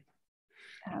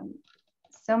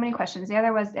 So many questions. The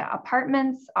other was the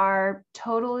apartments are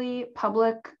totally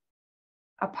public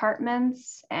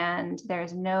apartments, and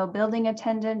there's no building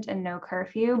attendant and no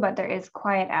curfew, but there is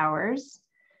quiet hours.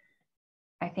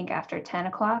 I think after 10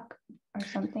 o'clock or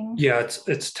something. Yeah,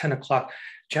 it's 10 o'clock.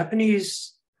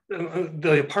 Japanese,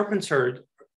 the apartments are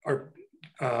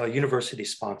university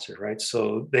sponsored, right?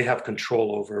 So they have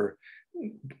control over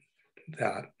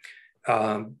that.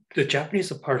 The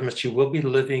Japanese apartments, you will be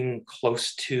living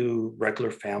close to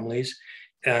regular families.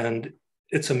 And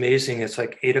it's amazing. It's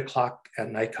like 8 o'clock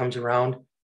at night comes around,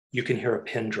 you can hear a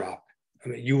pin drop. I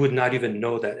mean, you would not even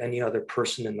know that any other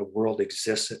person in the world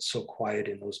exists. It's so quiet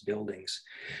in those buildings.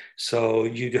 So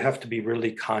you have to be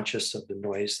really conscious of the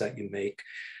noise that you make.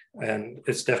 And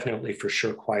it's definitely for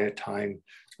sure quiet time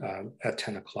at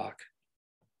 10 o'clock.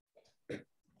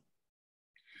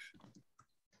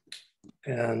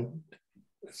 And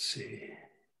let's see.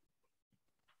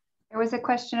 There was a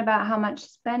question about how much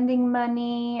spending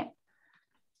money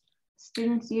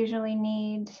students usually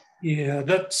need. Yeah,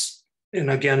 and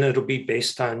again, it'll be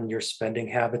based on your spending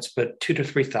habits, but $2,000 to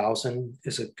 $3,000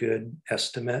 is a good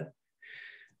estimate.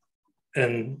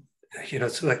 And,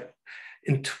 it's like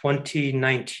in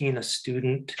 2019, a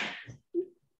student,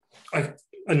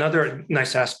 another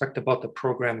nice aspect about the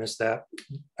program is that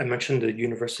I mentioned the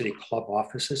university club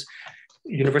offices.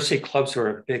 University clubs are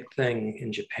a big thing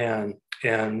in Japan,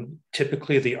 and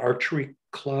typically the archery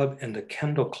club and the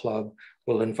kendo club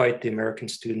will invite the American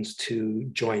students to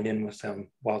join in with them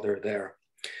while they're there.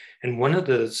 And one of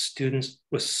the students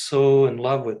was so in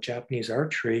love with Japanese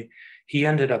archery, he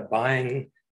ended up buying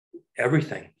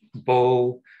everything,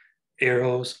 bow,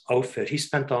 arrows, outfit. He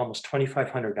spent almost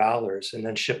 $2,500 and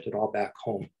then shipped it all back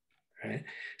home, right?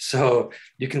 So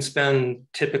you can spend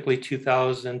typically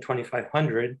 $2,000,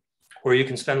 $2,500, or you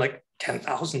can spend like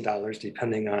 $10,000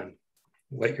 depending on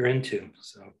what you're into,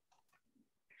 so.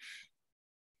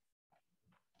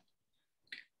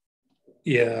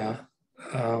 Yeah,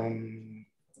 all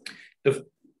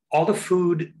the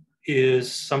food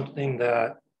is something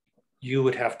that you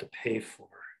would have to pay for.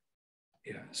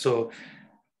 Yeah, so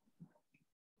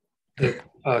the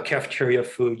cafeteria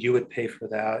food, you would pay for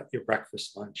that, your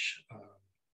breakfast, lunch.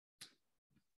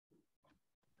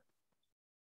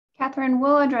 Catherine,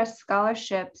 we'll address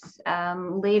scholarships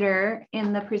later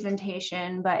in the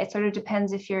presentation, but it sort of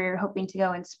depends if you're hoping to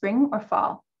go in spring or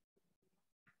fall.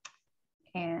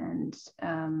 And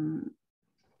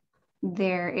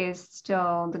there is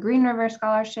still the Green River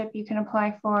Scholarship you can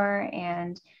apply for,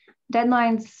 and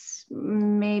deadlines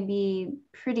may be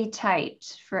pretty tight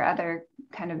for other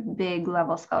kind of big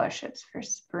level scholarships for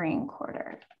spring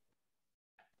quarter.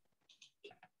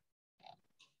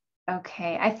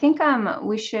 Okay, I think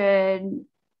we should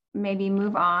maybe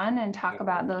move on and talk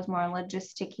about those more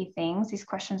logisticy things. These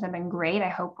questions have been great. I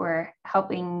hope we're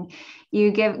helping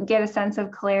you get a sense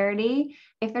of clarity.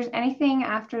 If there's anything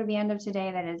after the end of today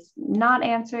that is not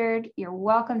answered, you're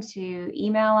welcome to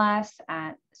email us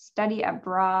at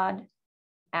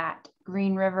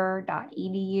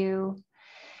studyabroad@greenriver.edu.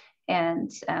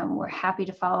 And we're happy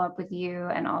to follow up with you,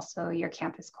 and also your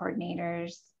campus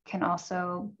coordinators can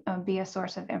also be a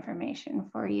source of information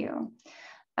for you.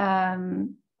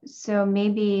 So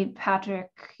maybe Patrick,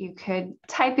 you could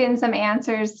type in some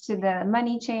answers to the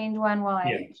money change one while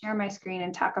I share my screen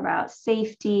and talk about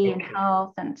safety and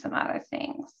health and some other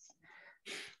things.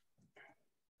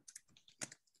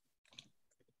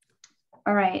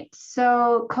 All right,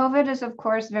 so COVID is of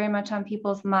course very much on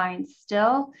people's minds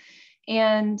still.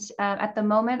 And at the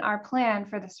moment, our plan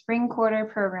for the spring quarter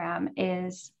program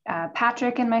is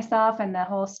Patrick and myself and the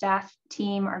whole staff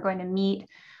team are going to meet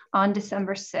on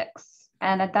December 6th.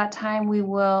 And at that time, we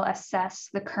will assess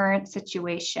the current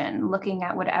situation, looking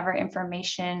at whatever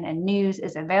information and news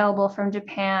is available from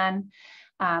Japan,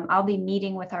 I'll be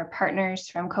meeting with our partners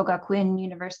from Kogakuin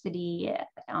University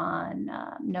on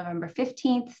November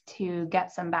 15th to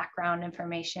get some background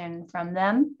information from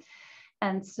them.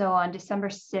 And so on December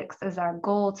 6th is our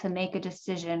goal to make a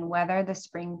decision whether the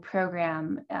spring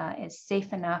program is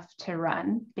safe enough to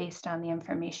run based on the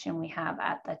information we have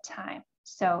at the time.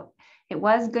 So it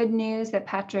was good news that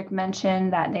Patrick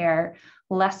mentioned that they're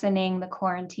lessening the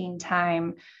quarantine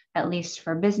time, at least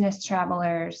for business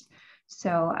travelers.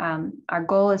 So our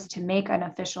goal is to make an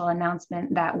official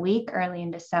announcement that week, early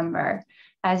in December.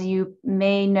 As you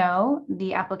may know,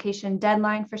 the application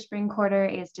deadline for spring quarter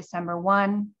is December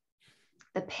 1.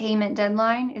 The payment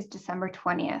deadline is December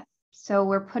 20th. So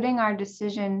we're putting our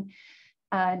decision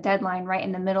deadline right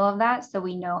in the middle of that, so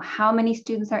we know how many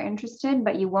students are interested,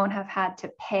 but you won't have had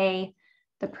to pay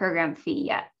the program fee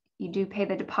yet. You do pay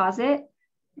the deposit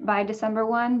by December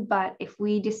 1, but if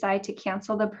we decide to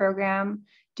cancel the program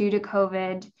due to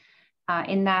COVID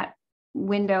in that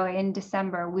window in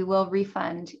December, we will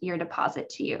refund your deposit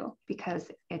to you, because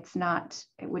it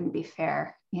wouldn't be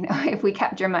fair, if we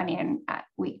kept your money and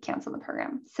we cancel the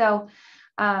program. So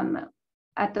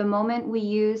at the moment, we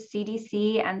use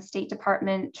CDC and State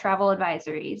Department travel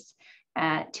advisories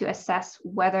to assess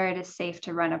whether it is safe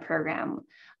to run a program.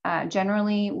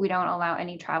 Generally, we don't allow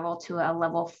any travel to a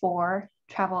level 4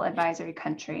 travel advisory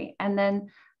country. And then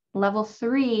level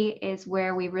 3 is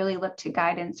where we really look to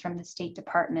guidance from the State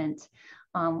Department.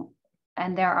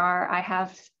 And I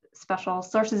have special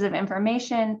sources of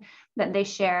information that they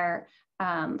share.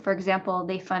 For example,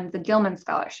 they fund the Gilman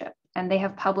Scholarship, and they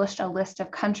have published a list of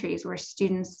countries where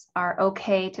students are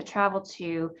okay to travel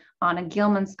to on a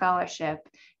Gilman Scholarship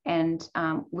and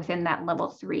within that level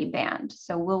 3 band.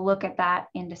 So we'll look at that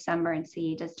in December and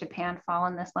see, does Japan fall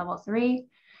in this level 3?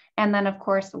 And then, of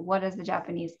course, what is the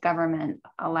Japanese government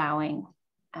allowing?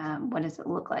 What does it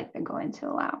look like they're going to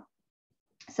allow?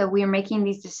 So we are making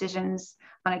these decisions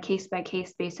on a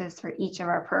case-by-case basis for each of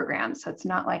our programs. So it's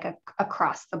not like a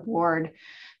across-the-board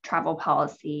travel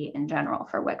policy in general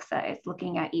for WICSA. It's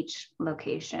looking at each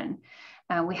location.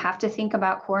 We have to think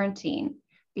about quarantine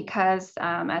because,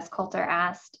 as Coulter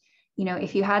asked,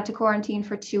 if you had to quarantine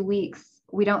for 2 weeks,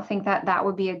 we don't think that that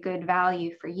would be a good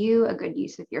value for you, a good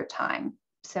use of your time.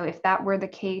 So if that were the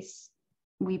case,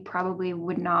 we probably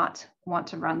would not want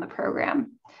to run the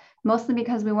program, mostly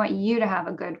because we want you to have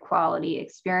a good quality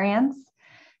experience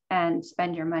and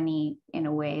spend your money in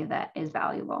a way that is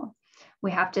valuable. We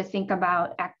have to think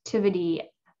about activity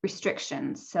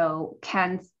restrictions. So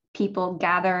can people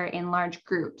gather in large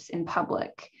groups in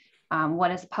public? What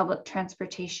does public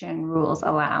transportation rules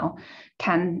allow?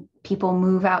 Can people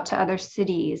move out to other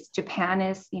cities? Japan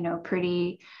is,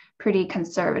 pretty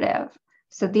conservative.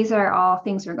 So these are all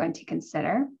things we're going to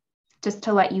consider. Just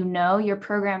to let you know, your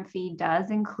program fee does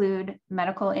include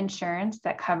medical insurance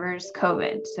that covers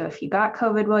COVID. So if you got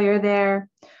COVID while you're there,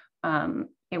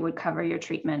 it would cover your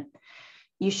treatment.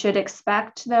 You should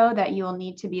expect, though, that you will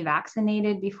need to be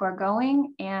vaccinated before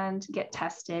going and get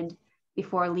tested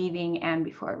before leaving and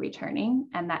before returning.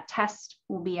 And that test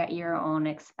will be at your own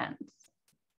expense.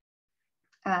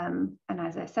 And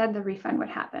as I said, the refund would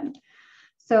happen.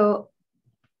 So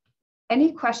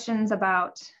any questions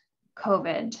about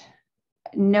COVID?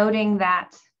 Noting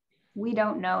that we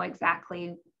don't know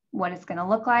exactly what it's going to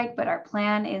look like, but our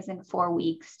plan is in 4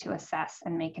 weeks to assess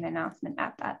and make an announcement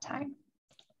at that time.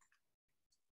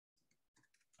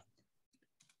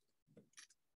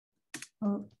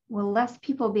 Will less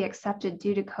people be accepted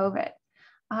due to COVID?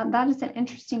 That is an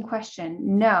interesting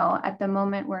question. No, at the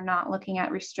moment, we're not looking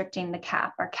at restricting the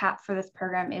cap. Our cap for this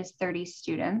program is 30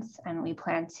 students, and we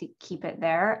plan to keep it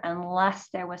there unless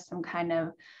there was some kind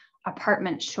of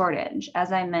apartment shortage.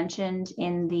 As I mentioned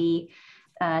in the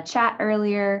chat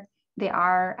earlier, they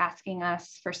are asking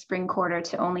us for spring quarter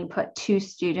to only put 2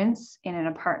 students in an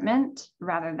apartment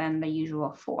rather than the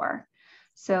usual 4.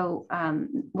 So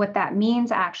what that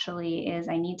means actually is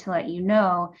I need to let you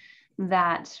know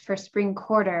that for spring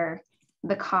quarter,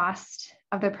 the cost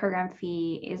of the program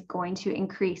fee is going to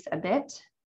increase a bit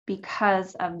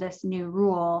because of this new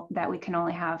rule that we can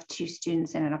only have 2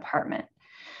 students in an apartment.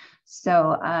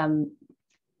 So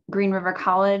Green River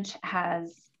College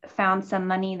has found some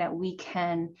money that we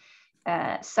can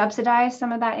subsidize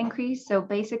some of that increase. So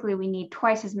basically we need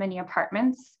twice as many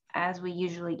apartments as we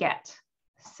usually get.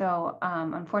 So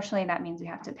unfortunately, that means we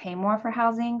have to pay more for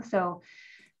housing. So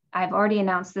I've already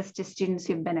announced this to students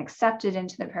who've been accepted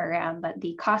into the program, but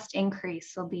the cost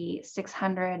increase will be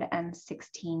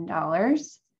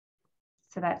 $616.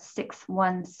 So that's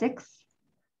 616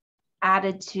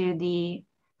 added to the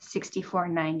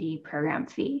 $64.90 program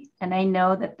fee. And I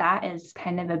know that that is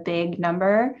kind of a big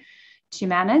number to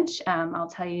manage. I'll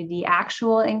tell you the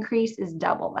actual increase is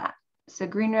double that. So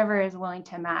Green River is willing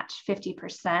to match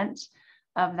 50%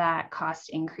 of that cost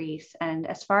increase. And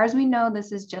as far as we know,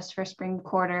 this is just for spring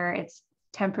quarter. It's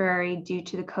temporary due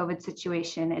to the COVID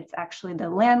situation. It's actually the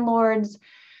landlords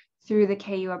through the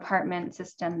KU apartment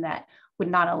system that would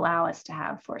not allow us to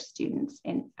have 4 students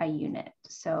in a unit.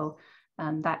 So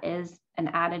that is an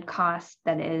added cost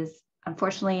that is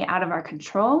unfortunately out of our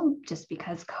control, just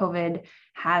because COVID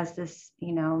has this,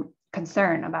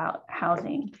 concern about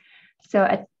housing.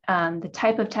 So the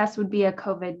type of test would be a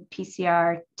COVID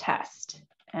PCR test.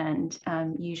 And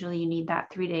usually you need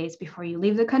that 3 days before you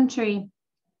leave the country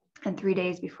and 3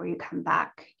 days before you come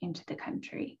back into the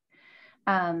country.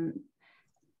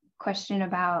 Question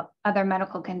about other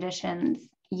medical conditions.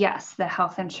 Yes, the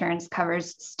health insurance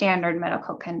covers standard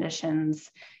medical conditions,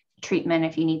 treatment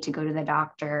if you need to go to the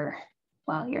doctor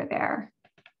while you're there.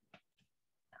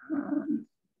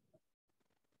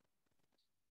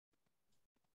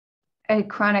 A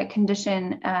chronic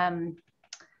condition,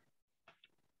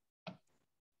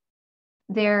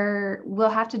 we'll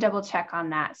have to double check on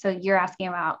that. So you're asking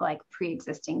about like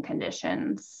pre-existing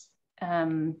conditions.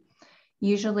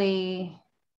 Usually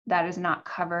that is not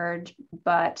covered,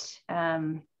 but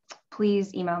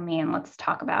please email me and let's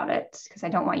talk about it, because I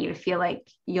don't want you to feel like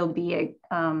you'll be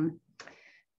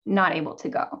not able to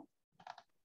go.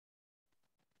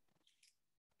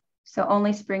 So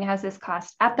only spring has this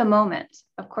cost at the moment.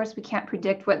 Of course, we can't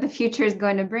predict what the future is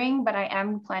going to bring, but I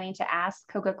am planning to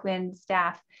ask Kogakuin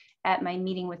staff at my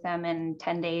meeting with them in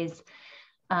 10 days,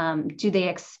 do they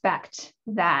expect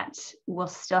that we'll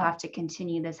still have to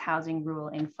continue this housing rule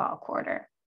in fall quarter?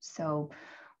 So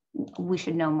we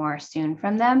should know more soon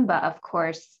from them, but of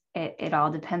course, it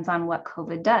all depends on what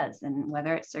COVID does and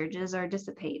whether it surges or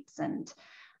dissipates. And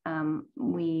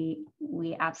we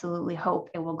absolutely hope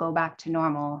it will go back to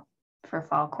normal for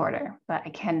fall quarter, but I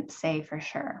can't say for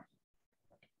sure.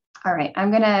 All right,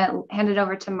 I'm gonna hand it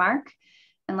over to Mark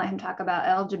and let him talk about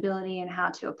eligibility and how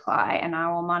to apply, and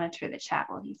I will monitor the chat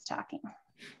while he's talking.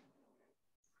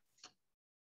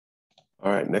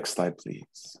 All right, next slide,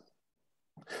 please.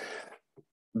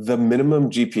 The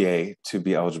minimum GPA to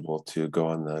be eligible to go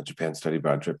on the Japan Study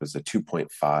Abroad trip is a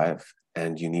 2.5,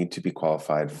 and you need to be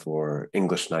qualified for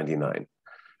English 99.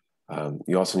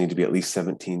 You also need to be at least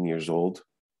 17 years old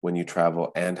when you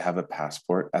travel and have a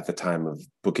passport at the time of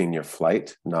booking your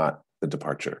flight, not the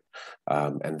departure.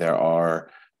 And there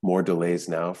are more delays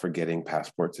now for getting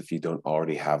passports if you don't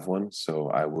already have one. So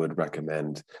I would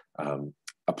recommend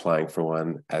applying for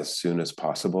one as soon as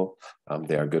possible.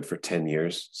 They are good for 10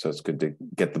 years. So it's good to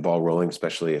get the ball rolling,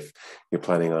 especially if you're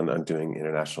planning on doing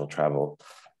international travel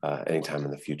anytime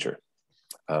in the future.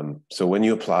 So when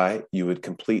you apply, you would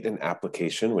complete an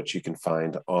application, which you can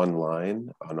find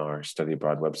online on our Study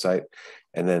Abroad website,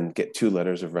 and then get 2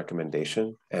 letters of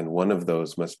recommendation. And one of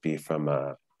those must be from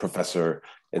a professor,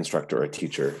 instructor, or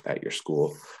teacher at your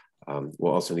school.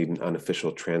 We'll also need an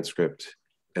unofficial transcript,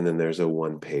 and then there's a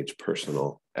 1-page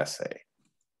personal essay.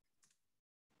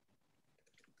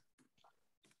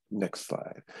 Next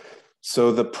slide.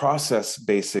 So the process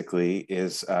basically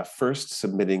is first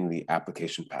submitting the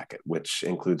application packet, which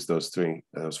includes those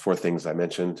 4 things I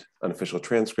mentioned: unofficial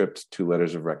transcript, 2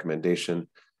 letters of recommendation,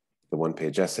 the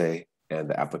 1-page essay, and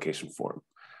the application form.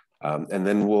 And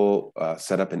then we'll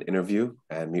set up an interview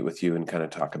and meet with you and kind of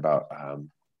talk about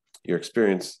your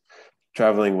experience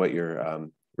traveling, what your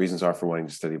reasons are for wanting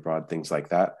to study abroad, things like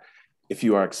that. If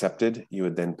you are accepted, you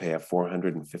would then pay a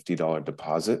 $450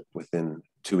 deposit within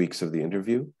 2 weeks of the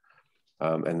interview.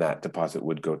 And that deposit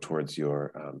would go towards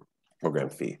your program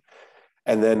fee.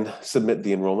 And then submit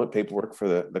the enrollment paperwork for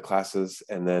the classes,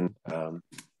 and then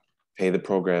pay the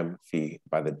program fee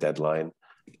by the deadline,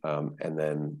 and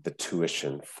then the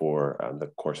tuition for the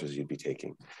courses you'd be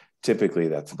taking. Typically,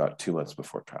 that's about 2 months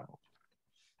before travel.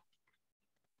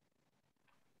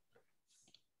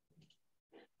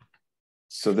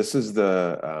 So this is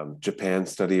the Japan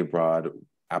Study Abroad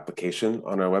application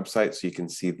on our website. So you can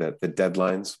see that the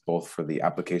deadlines, both for the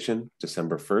application,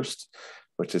 December 1st,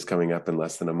 which is coming up in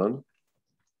less than a month,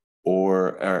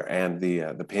 and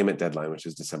the payment deadline, which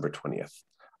is December 20th.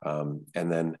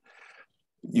 And then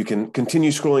you can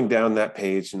continue scrolling down that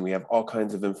page, and we have all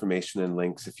kinds of information and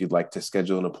links if you'd like to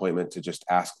schedule an appointment to just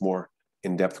ask more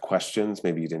in-depth questions.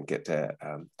 Maybe you didn't get to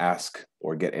ask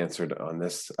or get answered on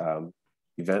this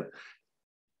event.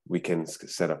 We can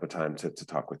set up a time to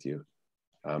talk with you.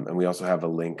 And we also have a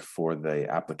link for the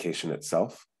application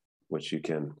itself, which you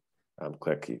can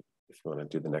click if you want to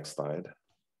do the next slide.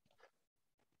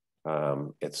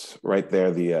 It's right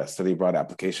there, the Study Abroad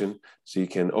application. So you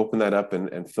can open that up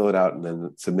and fill it out and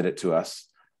then submit it to us.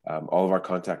 All of our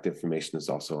contact information is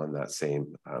also on that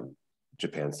same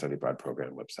Japan Study Abroad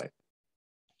Program website.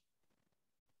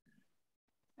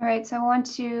 All right, so I want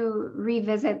to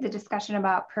revisit the discussion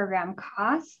about program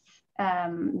costs.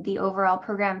 The overall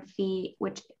program fee,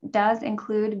 which does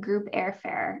include group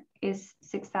airfare, is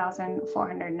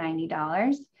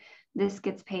 $6,490. This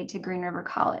gets paid to Green River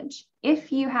College.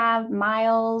 If you have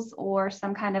miles or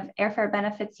some kind of airfare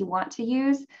benefits you want to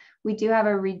use, we do have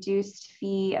a reduced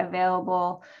fee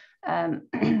available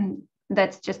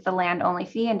that's just the land only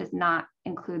fee and does not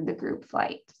include the group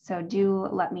flight. So do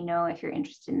let me know if you're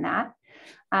interested in that.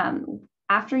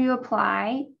 After you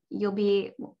apply,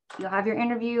 you'll have your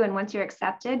interview, and once you're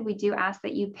accepted, we do ask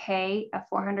that you pay a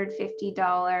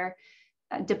 $450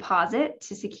 deposit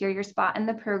to secure your spot in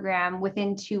the program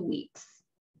within 2 weeks.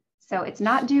 So it's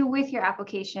not due with your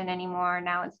application anymore.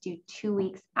 Now it's due 2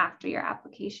 weeks after your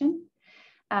application.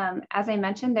 As I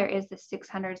mentioned, there is the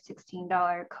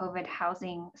 $616 COVID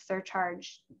housing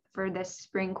surcharge for this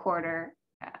spring quarter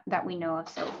that we know of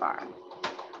so far.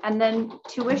 And then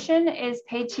tuition is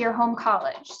paid to your home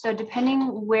college. So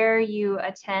depending where you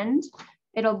attend,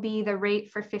 it'll be the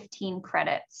rate for 15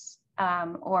 credits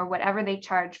or whatever they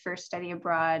charge for study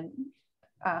abroad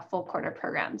full quarter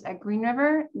programs. At Green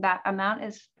River, that amount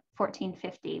is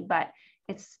 $14.50, but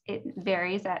it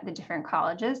varies at the different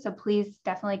colleges. So please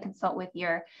definitely consult with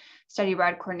your study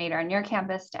abroad coordinator on your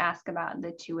campus to ask about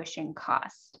the tuition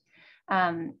cost.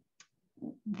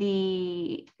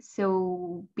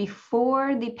 So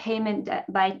before the payment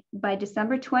by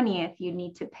December 20th, you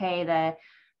need to pay the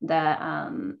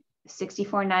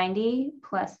 $64.90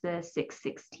 plus the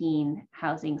 $616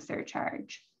 housing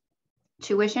surcharge.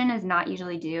 Tuition is not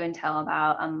usually due until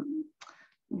about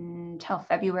until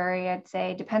February, I'd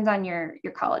say. Depends on your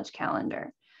college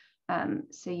calendar.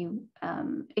 If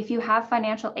you have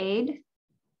financial aid,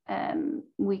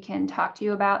 we can talk to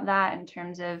you about that in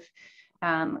terms of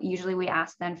usually we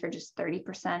ask then for just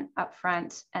 30%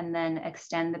 upfront and then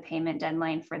extend the payment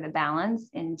deadline for the balance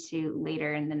into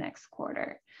later in the next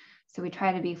quarter. So we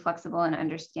try to be flexible and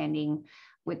understanding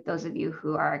with those of you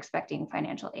who are expecting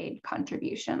financial aid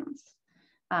contributions.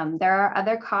 There are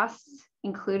other costs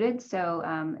included. So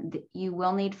you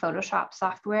will need Photoshop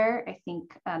software. I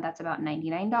think that's about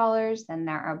 $99. Then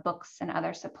there are books and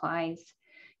other supplies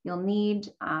you'll need.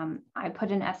 I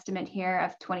put an estimate here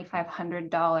of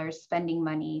 $2,500 spending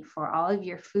money for all of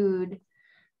your food,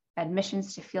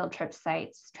 admissions to field trip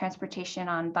sites, transportation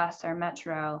on bus or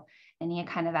metro, any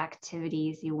kind of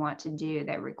activities you want to do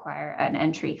that require an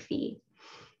entry fee.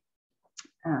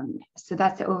 So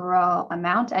that's the overall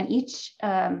amount, and each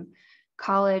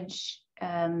college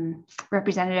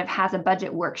representative has a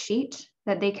budget worksheet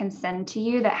that they can send to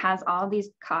you that has all these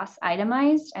costs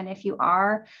itemized. And if you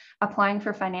are applying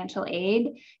for financial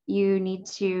aid, you need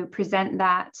to present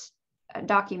that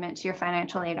document to your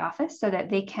financial aid office so that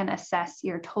they can assess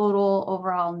your total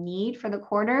overall need for the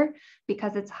quarter,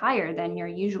 because it's higher than your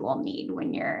usual need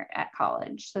when you're at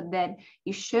college. So that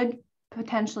you should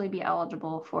potentially be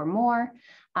eligible for more.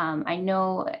 I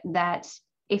know that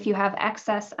if you have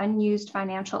excess unused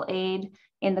financial aid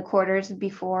in the quarters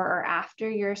before or after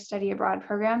your study abroad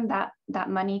program, that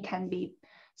money can be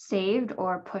saved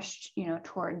or pushed,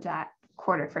 towards that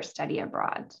quarter for study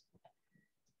abroad.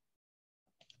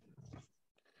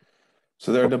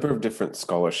 So there are a number of different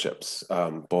scholarships,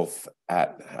 both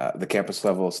at the campus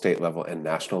level, state level, and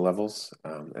national levels,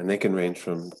 and they can range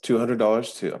from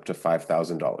 $200 to up to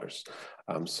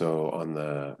 $5,000. So on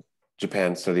the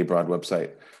Japan Study Abroad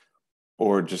website,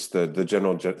 or just the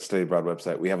general Study Abroad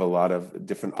website, we have a lot of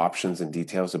different options and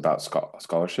details about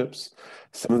scholarships.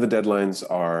 Some of the deadlines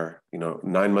are,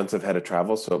 9 months ahead of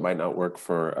travel, so it might not work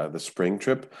for the spring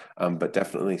trip, but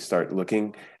definitely start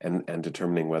looking and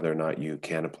determining whether or not you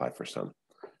can apply for some.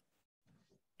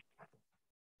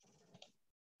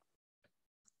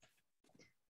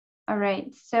 All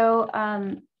right, so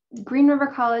Green River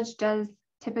College does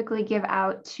typically give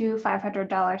out 2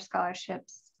 $500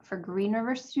 scholarships for Green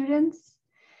River students.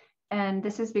 And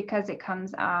this is because it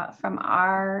comes from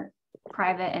our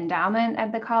private endowment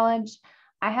at the college.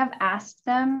 I have asked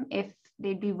them if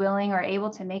they'd be willing or able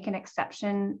to make an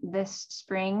exception this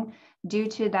spring due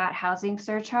to that housing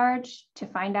surcharge to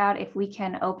find out if we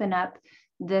can open up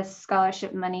this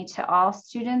scholarship money to all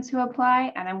students who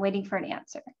apply, and I'm waiting for an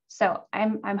answer. So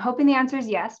I'm hoping the answer is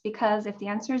yes, because if the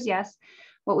answer is yes,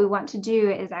 what we want to do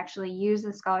is actually use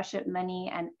the scholarship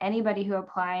money, and anybody who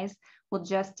applies will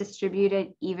just distribute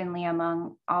it evenly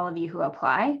among all of you who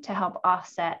apply to help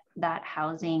offset that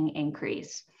housing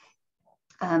increase.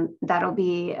 That'll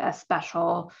be a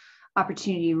special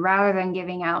opportunity rather than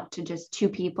giving out to just 2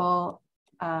 people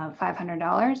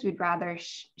 $500. We'd rather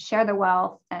share the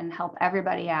wealth and help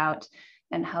everybody out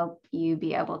and help you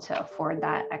be able to afford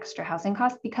that extra housing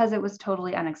cost, because it was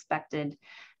totally unexpected.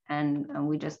 And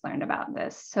we just learned about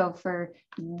this. So for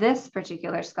this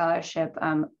particular scholarship,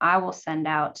 I will send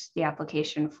out the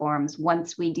application forms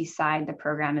once we decide the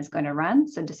program is going to run.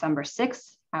 So December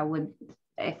 6th,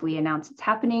 if we announce it's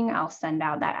happening, I'll send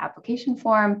out that application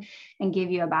form and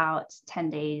give you about 10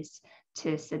 days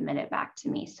to submit it back to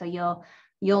me. So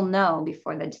you'll know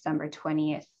before the December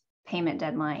 20th payment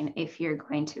deadline if you're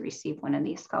going to receive one of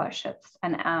these scholarships.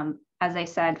 And as I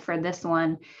said, for this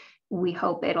one, we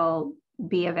hope it'll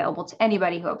be available to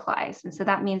anybody who applies. And so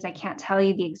that means I can't tell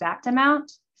you the exact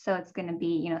amount. So it's going to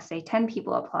be, say 10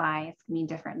 people apply, it's going to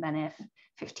be different than if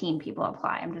 15 people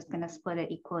apply. I'm just going to split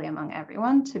it equally among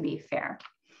everyone to be fair.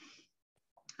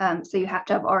 So you have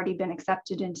to have already been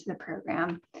accepted into the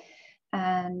program.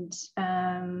 And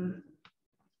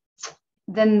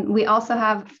then we also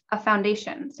have a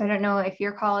foundation. So I don't know if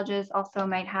your colleges also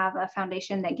might have a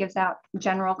foundation that gives out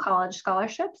general college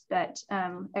scholarships, but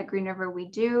at Green River we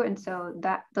do. And so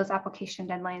those application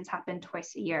deadlines happen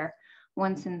twice a year,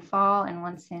 once in fall and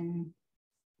once in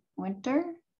winter.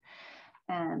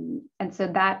 And so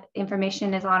that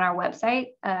information is on our website.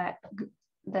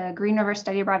 The Green River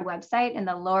Study Abroad website in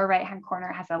the lower right-hand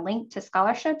corner has a link to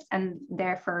scholarships, and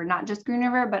they're for not just Green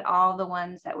River, but all the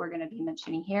ones that we're going to be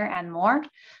mentioning here and more.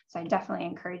 So I definitely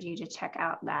encourage you to check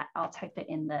out that. I'll type it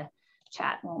in the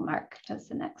chat while Mark does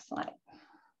the next slide.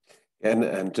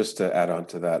 And just to add on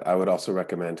to that, I would also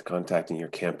recommend contacting your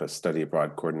campus study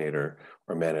abroad coordinator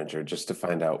or manager just to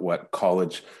find out what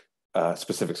college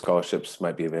specific scholarships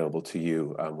might be available to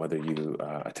you, whether you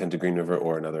attend to Green River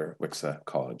or another WICSA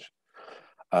college.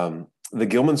 The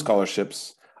Gilman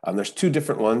scholarships, there's two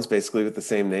different ones basically with the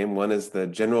same name. One is the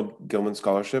General Gilman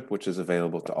Scholarship, which is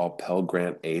available to all Pell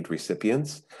Grant aid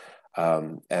recipients.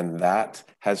 And that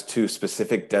has two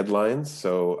specific deadlines.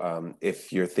 So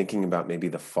if you're thinking about maybe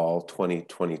the fall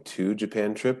 2022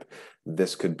 Japan trip,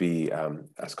 this could be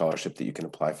a scholarship that you can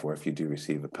apply for if you do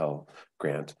receive a Pell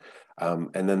Grant.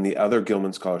 And then the other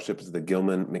Gilman scholarship is the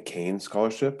Gilman McCain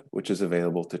Scholarship, which is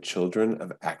available to children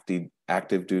of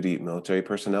active duty military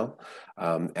personnel.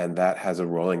 And that has a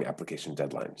rolling application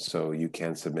deadline. So you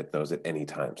can submit those at any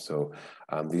time. So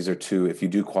these are two, if you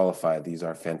do qualify, these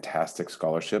are fantastic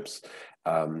scholarships.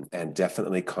 And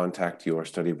definitely contact your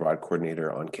study abroad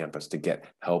coordinator on campus to get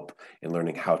help in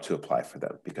learning how to apply for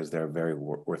them, because they're very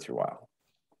worth your while.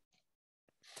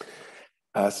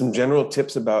 Some general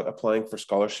tips about applying for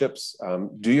scholarships.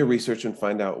 Do your research and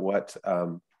find out what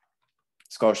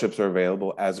scholarships are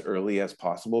available as early as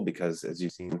possible, because as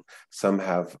you've seen, some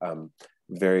have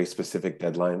very specific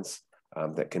deadlines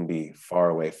that can be far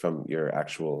away from your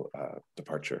actual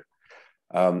departure.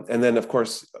 And then of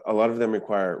course, a lot of them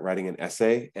require writing an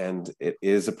essay, and it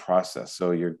is a process.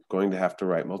 So you're going to have to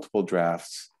write multiple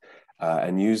drafts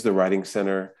and use the writing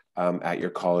center at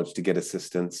your college to get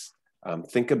assistance.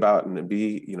 Think about and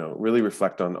really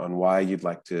reflect on why you'd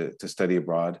like to study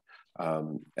abroad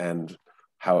and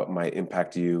how it might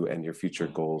impact you and your future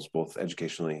goals, both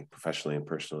educationally, professionally, and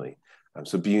personally.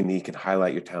 So be unique and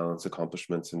highlight your talents,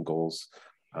 accomplishments, and goals,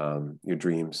 your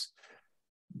dreams.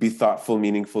 Be thoughtful,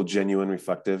 meaningful, genuine,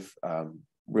 reflective.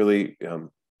 Really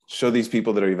show these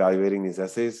people that are evaluating these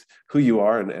essays who you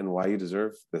are and why you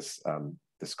deserve this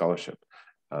scholarship.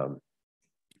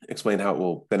 Explain how it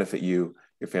will benefit you,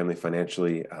 your family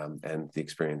financially, and the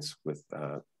experience with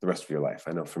the rest of your life.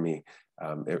 I know for me,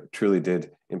 it truly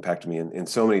did impact me in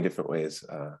so many different ways.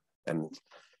 And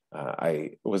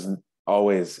I was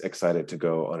always excited to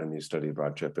go on a new study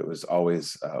abroad trip. It was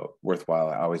always worthwhile.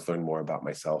 I always learned more about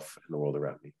myself and the world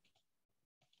around me.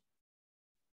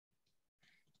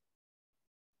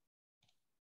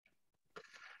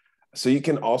 So you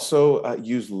can also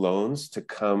use loans to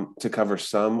cover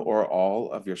some or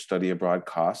all of your study abroad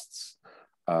costs.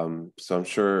 So I'm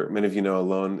sure many of you know a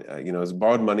loan, is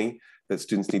borrowed money that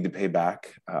students need to pay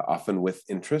back, often with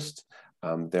interest.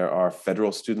 There are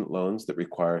federal student loans that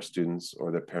require students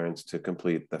or their parents to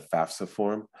complete the FAFSA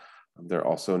form. There are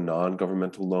also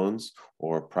non-governmental loans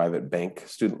or private bank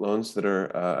student loans that are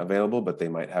available, but they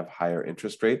might have higher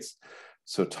interest rates.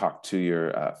 So talk to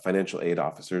your financial aid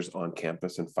officers on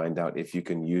campus and find out if you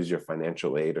can use your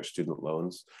financial aid or student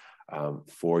loans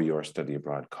for your study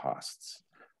abroad costs.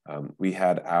 We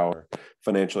had our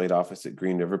financial aid office at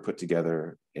Green River put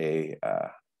together a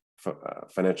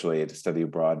financial aid study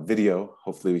abroad video.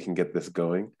 Hopefully we can get this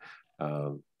going.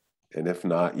 And if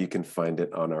not, you can find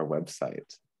it on our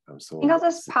website. So I think I'll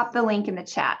just pop the link in the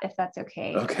chat if that's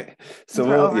okay. Okay. So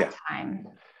we're over time.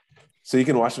 So you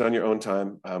can watch it on your own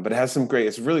time, but it has some great,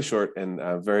 it's really short and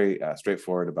very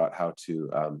straightforward about how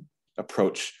to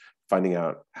approach finding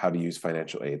out how to use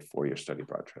financial aid for your study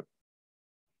abroad trip.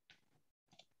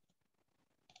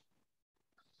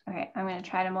 All right, I'm going to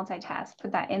try to multitask,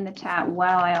 put that in the chat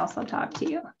while I also talk to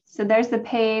you. So there's the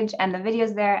page and the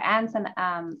videos there and some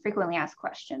frequently asked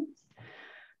questions.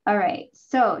 All right,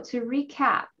 so to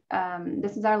recap,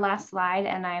 this is our last slide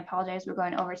and I apologize, we're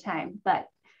going over time, but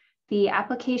the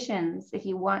applications, if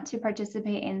you want to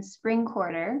participate in spring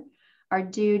quarter, are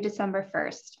due December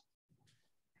 1st.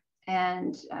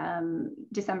 And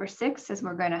December 6th is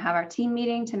we're going to have our team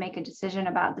meeting to make a decision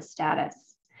about the status.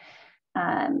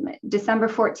 December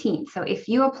 14th. So if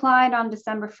you applied on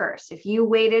December 1st, if you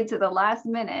waited to the last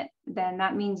minute, then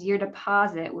that means your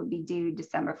deposit would be due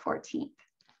December 14th.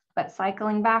 But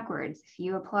cycling backwards, if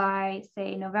you apply,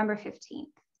 say, November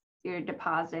 15th, your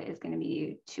deposit is going to be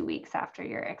due 2 weeks after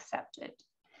you're accepted.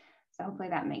 So hopefully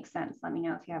that makes sense. Let me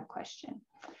know if you have a question.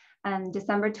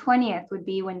 December 20th would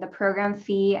be when the program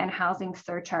fee and housing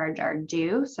surcharge are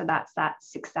due. So that's that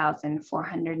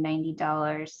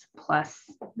 $6,490 plus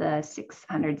the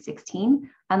 $616,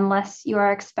 unless you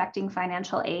are expecting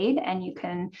financial aid, and you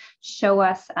can show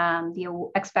us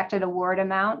the expected award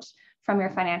amount from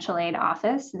your financial aid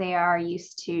office. They are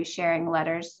used to sharing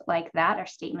letters like that or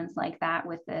statements like that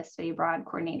with the study abroad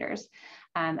coordinators.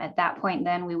 At that point,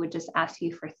 then we would just ask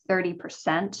you for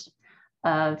 30%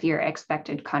 of your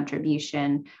expected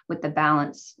contribution, with the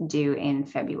balance due in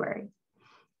February.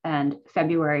 And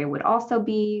February would also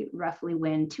be roughly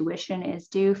when tuition is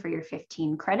due for your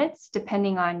 15 credits,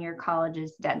 depending on your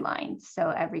college's deadlines.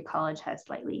 So every college has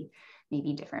slightly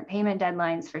maybe different payment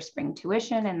deadlines for spring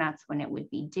tuition, and that's when it would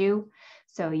be due.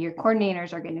 So your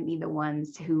coordinators are going to be the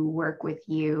ones who work with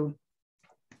you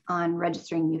on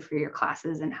registering you for your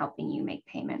classes and helping you make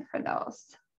payment for those.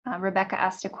 Rebecca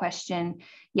asked a question.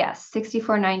 Yes,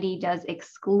 $6,490 does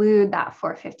exclude that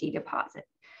 $450 deposit.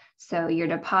 So your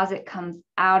deposit comes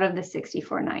out of the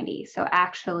 $6,490. So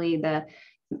actually the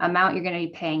amount you're going to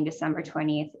be paying December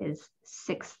 20th is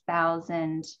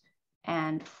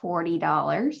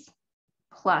 $6,040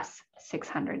 plus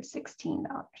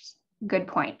 $616. Good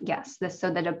point. Yes. So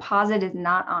the deposit is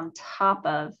not on top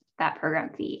of that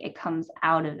program fee. It comes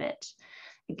out of it.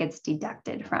 It gets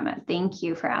deducted from it. Thank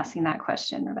you for asking that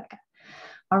question, Rebecca.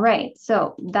 All right.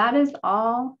 So that is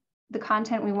all the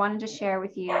content we wanted to share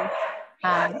with you.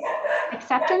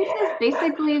 Acceptance is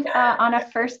basically on a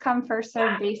first come, first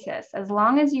served basis. As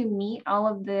long as you meet all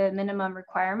of the minimum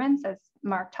requirements, as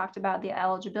Mark talked about, the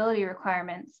eligibility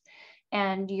requirements,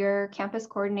 and your campus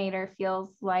coordinator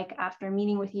feels like after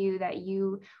meeting with you that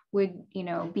you would,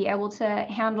 be able to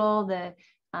handle the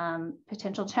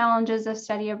potential challenges of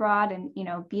study abroad and,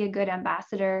 be a good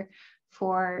ambassador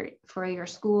for your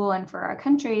school and for our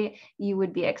country, you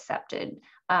would be accepted.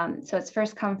 So it's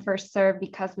first come, first serve,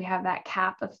 because we have that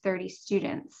cap of 30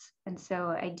 students. And so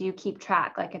I do keep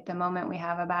track, like at the moment we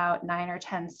have about 9 or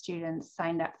 10 students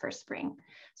signed up for spring.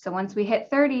 So once we hit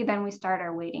 30, then we start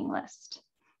our waiting list.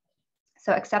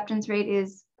 So acceptance rate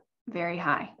is very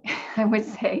high. I would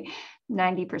say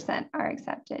 90% are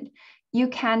accepted. You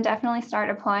can definitely start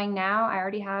applying now. I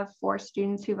already have 4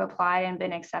 students who've applied and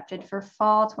been accepted for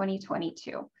fall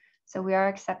 2022. So we are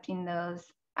accepting those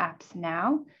apps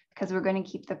now because we're going to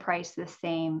keep the price the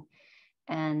same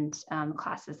and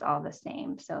classes all the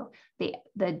same. So the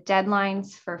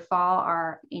deadlines for fall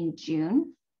are in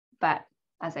June, but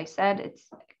as I said, it's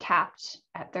capped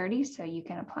at 30, so you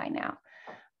can apply now.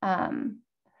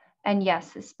 And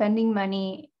yes, the spending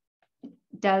money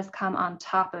does come on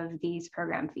top of these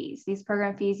program fees. These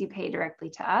program fees you pay directly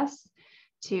to us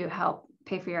to help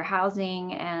pay for your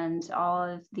housing and all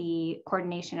of the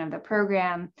coordination of the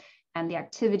program and the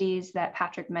activities that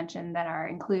Patrick mentioned that are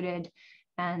included.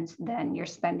 And then your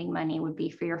spending money would be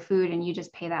for your food, and you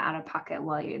just pay that out of pocket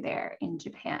while you're there in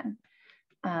Japan.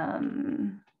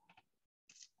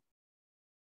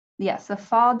 Yes, the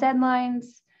fall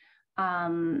deadlines.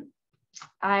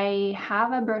 I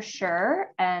have a brochure,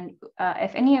 and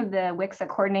if any of the WICSA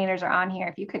coordinators are on here,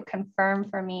 if you could confirm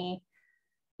for me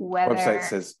whether... Website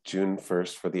says June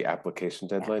 1st for the application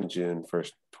deadline, June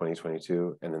 1st,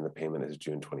 2022, and then the payment is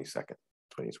June 22nd,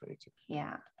 2022.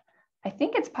 Yeah, I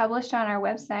think it's published on our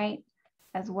website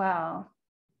as well.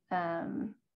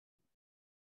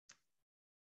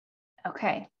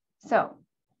 Okay, so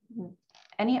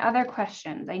any other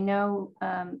questions? I know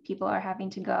people are having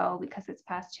to go because it's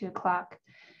past 2 o'clock,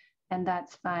 and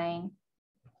that's fine.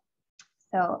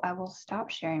 So I will stop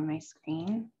sharing my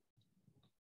screen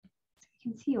so we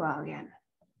can see you all again.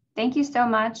 Thank you so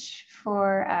much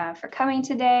for coming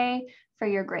today, for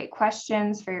your great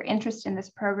questions, for your interest in this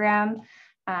program.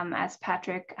 As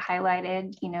Patrick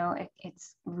highlighted, you know,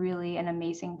 it's really an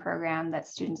amazing program that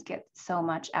students get so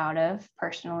much out of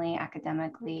personally,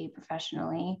 academically,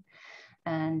 professionally.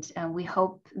 And we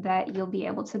hope that you'll be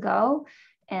able to go,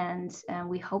 and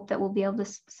we hope that we'll be able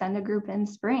to send a group in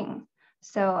spring.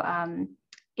 So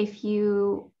if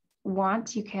you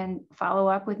want, you can follow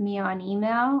up with me on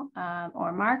email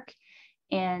or Mark,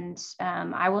 and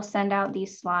I will send out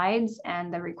these slides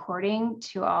and the recording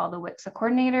to all the WICSA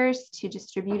coordinators to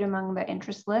distribute among the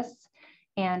interest lists.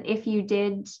 And if you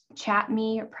did chat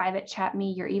me or private chat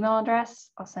me your email address,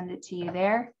 I'll send it to you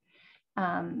there.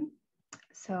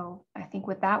 So I think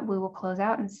with that, we will close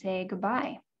out and say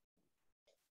goodbye.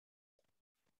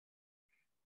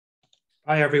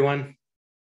 Bye, everyone.